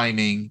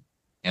timing,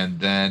 and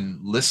then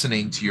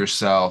listening to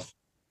yourself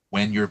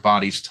when your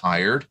body's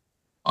tired,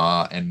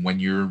 and when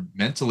you're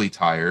mentally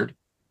tired.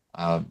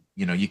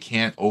 You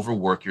can't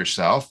overwork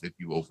yourself. If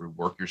you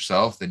overwork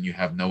yourself, then you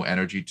have no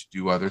energy to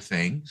do other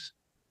things,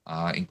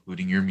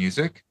 including your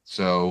music.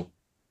 So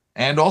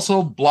and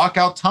also block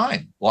out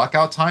time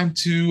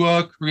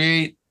to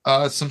create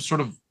some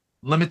sort of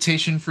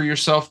limitation for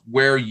yourself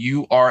where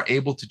you are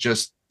able to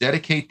just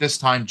dedicate this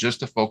time just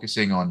to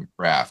focusing on your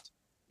craft.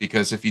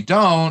 Because if you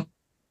don't,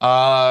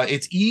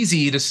 it's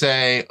easy to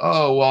say,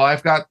 oh, well,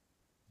 I've got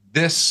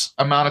this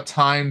amount of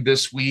time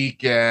this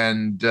week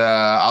and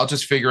I'll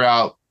just figure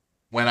out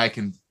when I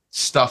can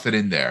stuff it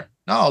in there.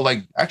 No,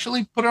 like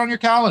actually put it on your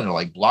calendar,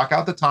 like block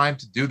out the time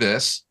to do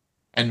this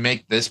and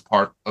make this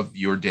part of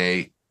your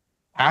day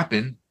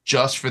happen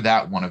just for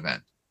that one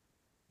event.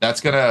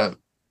 That's going to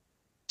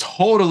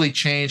totally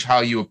change how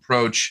you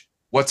approach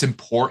what's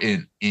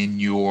important in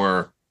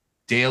your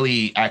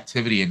daily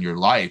activity in your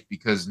life,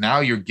 because now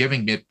you're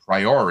giving it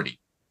priority.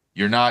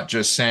 You're not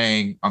just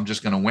saying, I'm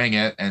just going to wing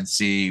it and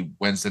see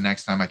when's the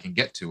next time I can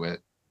get to it.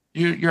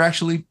 You're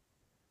actually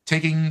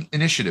taking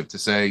initiative to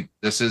say,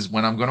 this is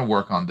when I'm going to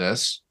work on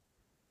this.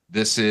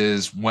 This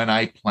is when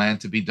I plan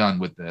to be done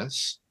with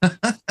this.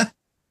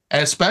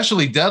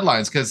 Especially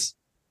deadlines, because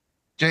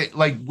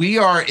like we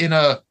are in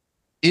a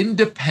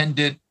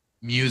independent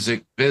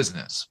music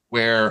business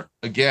where,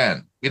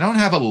 again, we don't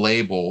have a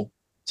label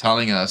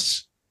telling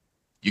us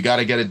you got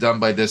to get it done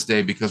by this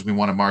day because we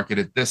want to market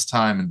it this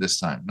time and this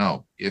time.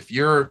 No, if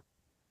you're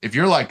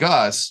like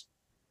us,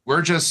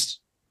 we're just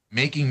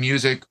making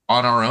music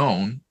on our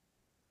own,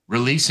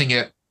 releasing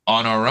it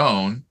on our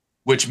own,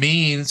 which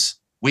means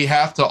we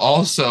have to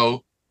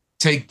also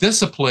take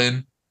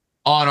discipline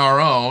on our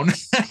own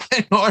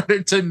in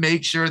order to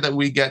make sure that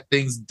we get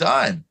things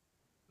done.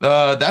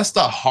 That's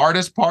the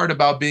hardest part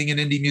about being an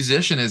indie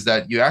musician, is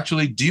that you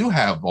actually do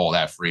have all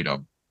that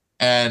freedom,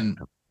 and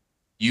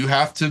you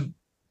have to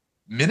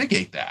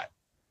mitigate that.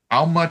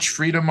 How much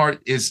freedom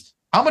is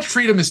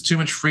too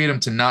much freedom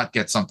to not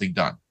get something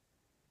done?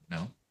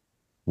 No.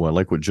 Well, I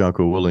like what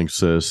Jocko Willing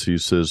says. He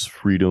says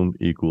freedom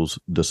equals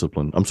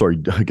discipline. I'm sorry,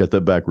 I got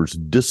that backwards.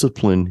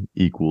 Discipline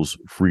equals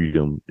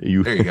freedom.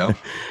 There you go.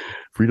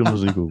 Freedom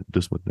doesn't equal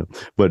discipline. No.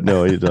 But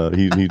no,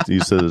 he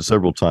said it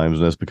several times,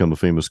 and that's become a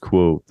famous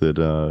quote, that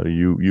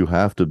you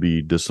have to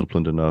be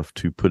disciplined enough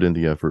to put in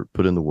the effort,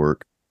 put in the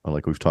work,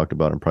 like we've talked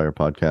about in prior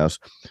podcasts.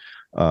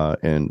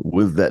 And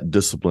with that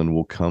discipline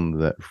will come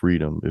that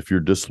freedom. If you're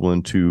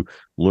disciplined to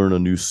learn a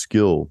new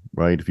skill,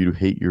 right? If you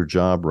hate your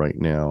job right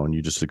now and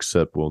you just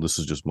accept, well, this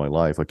is just my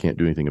life, I can't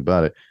do anything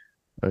about it.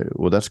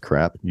 Well, that's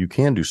crap. You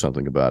can do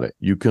something about it.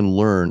 You can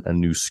learn a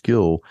new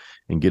skill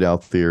and get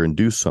out there and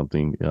do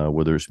something,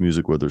 whether it's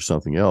music, whether it's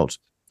something else.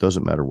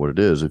 Doesn't matter what it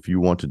is. If you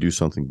want to do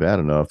something bad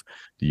enough,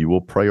 you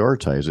will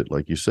prioritize it.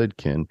 Like you said,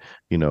 Ken,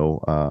 I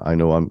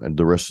know I'm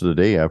the rest of the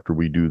day after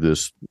we do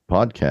this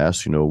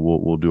podcast,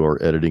 we'll do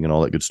our editing and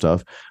all that good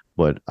stuff.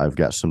 But I've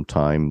got some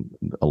time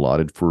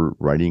allotted for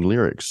writing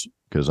lyrics,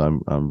 because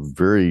I'm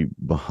very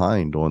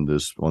behind on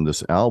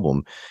this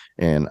album,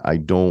 and I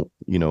don't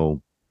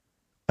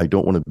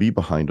want to be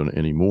behind on it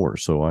anymore.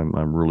 So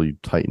I'm really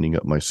tightening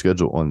up my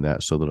schedule on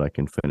that so that I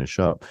can finish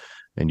up.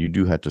 And you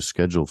do have to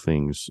schedule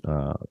things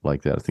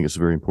like that. I think it's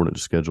very important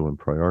to schedule and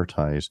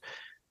prioritize.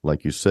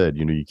 Like you said,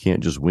 you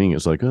can't just wing it.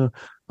 It's like,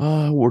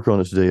 I'll work on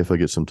it today if I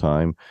get some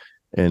time.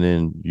 And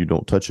then you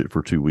don't touch it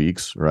for 2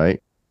 weeks,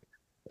 right?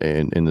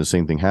 And the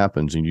same thing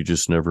happens, and you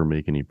just never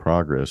make any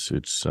progress.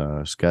 It's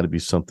got to be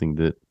something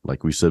that,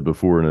 like we said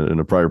before in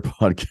a prior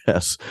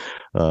podcast,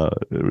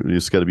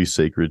 it's got to be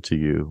sacred to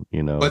you.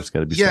 But it's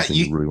got to be something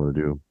you really want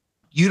to do.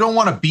 You don't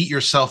want to beat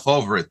yourself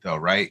over it, though,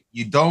 right?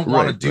 You don't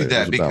want to do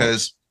that,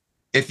 because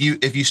if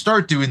you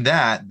start doing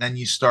that, then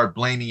you start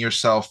blaming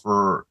yourself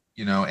for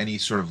any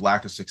sort of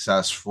lack of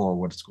success for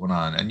what's going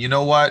on. And you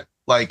know what?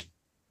 Like,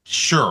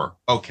 sure,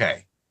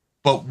 okay,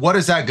 but what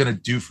is that going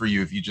to do for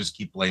you if you just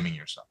keep blaming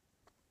yourself?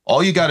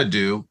 All you got to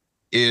do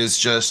is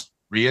just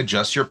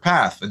readjust your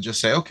path and just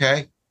say,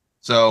 okay,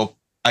 so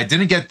I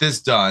didn't get this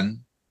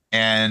done.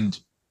 And,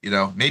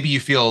 maybe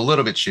you feel a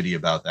little bit shitty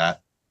about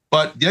that.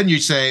 But then you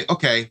say,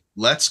 okay,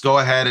 let's go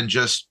ahead and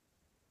just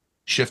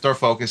shift our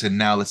focus. And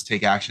now let's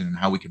take action and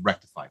how we can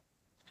rectify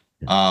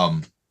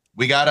it.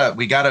 We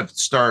gotta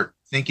start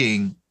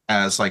thinking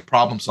as like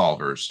problem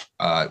solvers.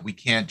 We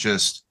can't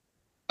just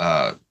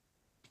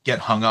get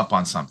hung up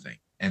on something.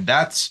 And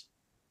that's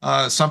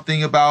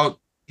something about,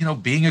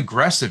 being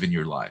aggressive in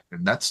your life.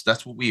 And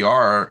that's what we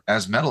are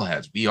as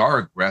metalheads. We are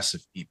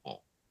aggressive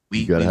people.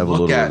 You got to have a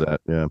little of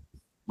that. Yeah.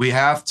 We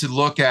have to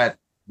look at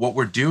what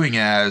we're doing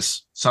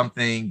as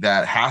something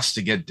that has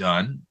to get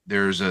done.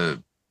 There's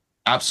a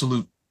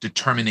absolute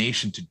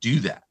determination to do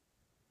that.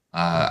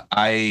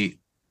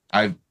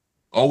 I've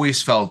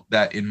always felt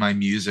that in my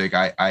music,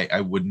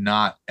 I would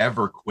not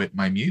ever quit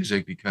my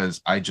music, because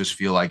I just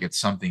feel like it's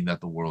something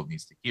that the world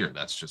needs to hear.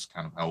 That's just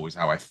kind of always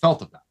how I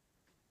felt about it.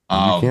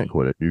 You can't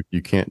quit it.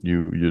 You can't.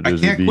 I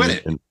can't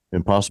quit it.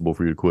 Impossible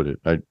for you to quit it.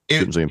 I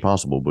shouldn't say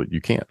impossible, but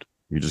you can't.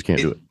 You just can't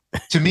do it.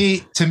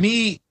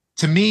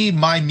 To me,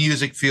 my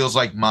music feels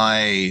like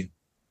my,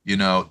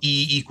 E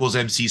equals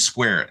MC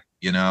squared.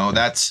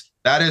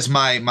 That is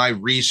my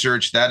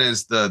research. That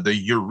is the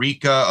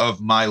eureka of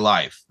my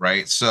life,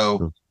 right?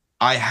 So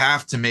I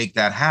have to make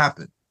that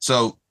happen.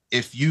 So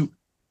if you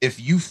if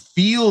you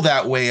feel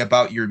that way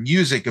about your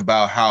music,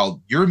 about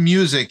how your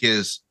music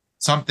is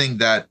something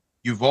that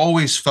you've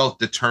always felt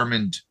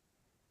determined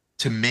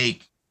to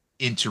make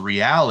into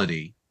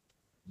reality,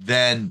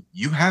 then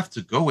you have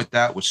to go with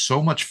that with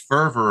so much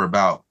fervor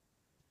about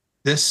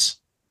this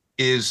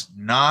is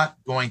not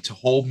going to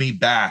hold me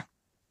back.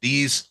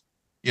 These,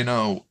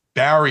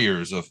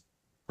 barriers of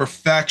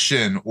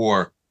perfection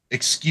or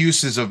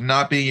excuses of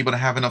not being able to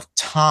have enough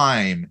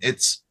time.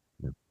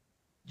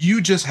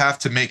 You just have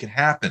to make it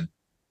happen.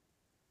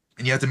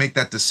 And you have to make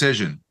that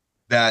decision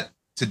that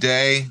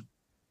today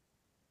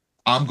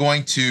I'm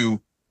going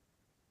to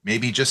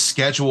maybe just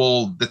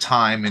schedule the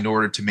time in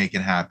order to make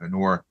it happen.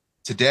 Or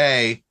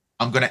today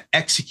I'm going to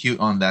execute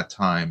on that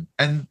time.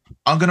 And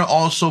I'm going to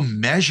also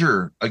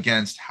measure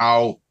against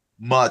how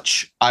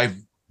much I've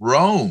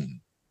grown,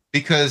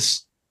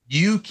 because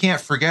you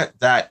can't forget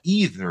that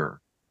either.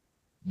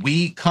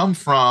 We come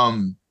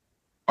from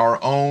our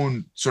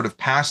own sort of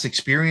past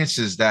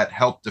experiences that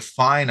help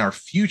define our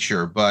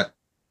future, but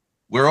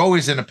we're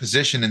always in a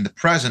position in the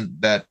present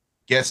that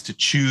gets to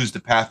choose the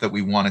path that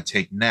we want to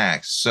take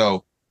next.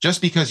 So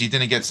just because you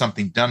didn't get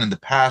something done in the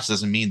past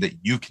doesn't mean that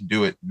you can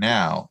do it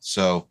now.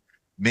 So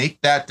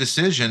make that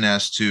decision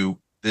as to,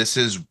 this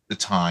is the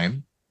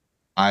time.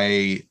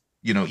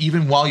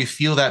 Even while you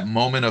feel that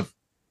moment of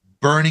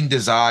burning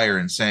desire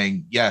and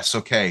saying, yes,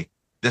 okay,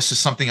 this is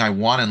something I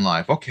want in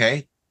life.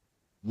 Okay,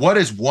 what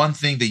is one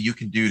thing that you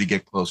can do to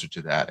get closer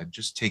to that, and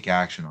just take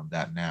action on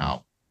that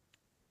now?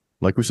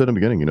 Like we said in the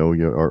beginning,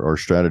 our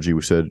strategy,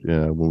 we said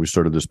when we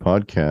started this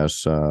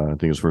podcast, I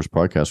think it was first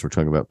podcast, we're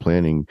talking about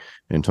planning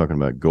and talking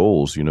about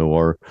goals.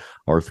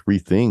 Our three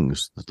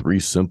things, the three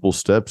simple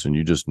steps, and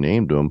you just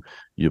named them.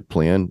 You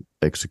plan,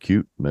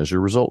 execute, measure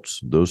results.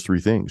 Those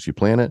three things. You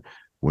plan it.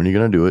 When you're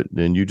going to do it,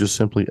 then you just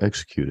simply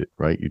execute it,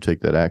 right? You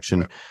take that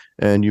action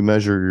and you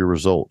measure your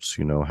results.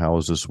 How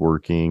is this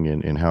working,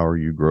 and how are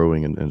you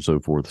growing, and so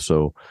forth.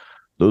 So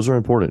those are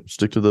important.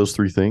 Stick to those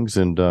three things,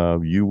 and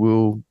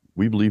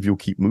we believe you'll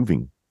keep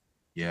moving.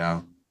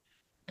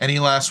 Any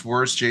last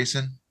words,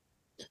 Jason?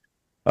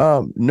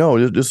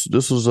 No, this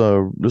is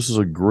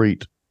a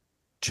great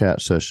chat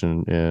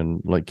session.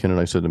 And like Ken and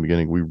I said in the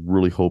beginning, we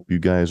really hope you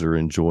guys are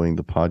enjoying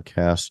the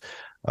podcast.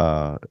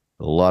 A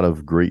lot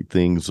of great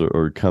things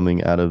are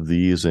coming out of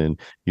these. And,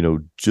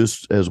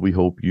 just as we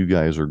hope you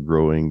guys are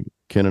growing,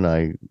 Ken and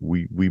I,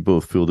 we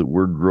both feel that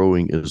we're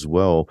growing as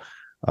well,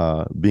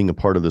 being a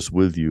part of this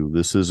with you.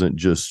 This isn't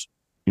just,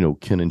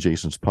 Ken and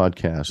Jason's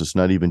podcast. It's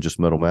not even just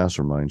Metal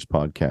Mastermind's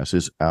podcast.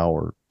 It's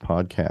our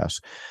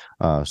podcast.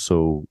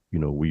 So,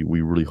 we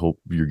really hope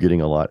you're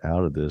getting a lot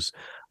out of this.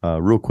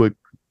 Real quick,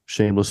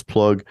 shameless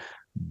plug.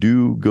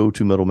 Do go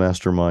to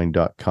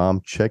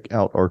metalmastermind.com. Check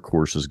out our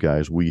courses,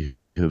 guys. We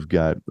have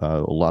got a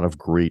lot of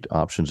great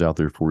options out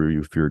there for you.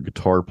 If you're a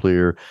guitar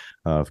player,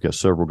 we've got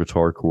several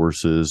guitar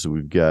courses.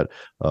 We've got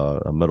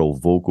a metal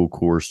vocal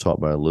course taught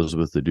by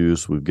Elizabeth the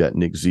Deuce. We've got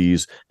Nick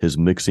Z's, his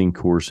mixing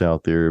course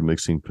out there,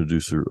 mixing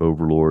producer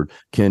overlord.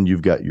 Ken,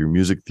 you've got your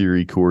music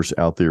theory course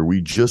out there.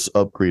 We just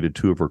upgraded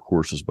two of our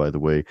courses, by the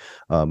way.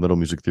 Metal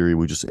music theory,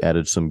 we just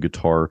added some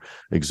guitar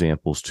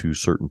examples to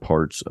certain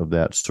parts of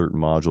that,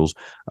 certain modules.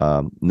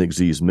 Nick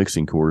Z's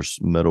mixing course,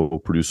 metal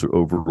producer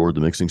overlord,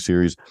 the mixing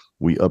series,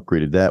 we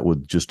upgraded that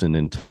with just an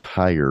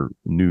entire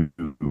new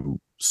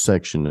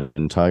section, an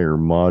entire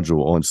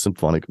module on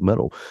symphonic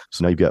metal.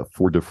 So now you've got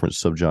 4 different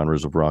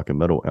subgenres of rock and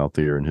metal out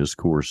there in his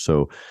course.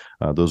 So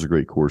those are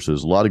great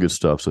courses, a lot of good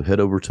stuff. So head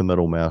over to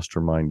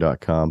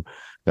metalmastermind.com.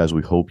 Guys,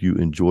 we hope you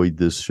enjoyed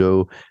this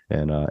show.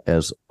 And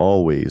as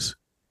always,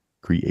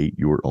 create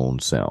your own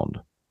sound.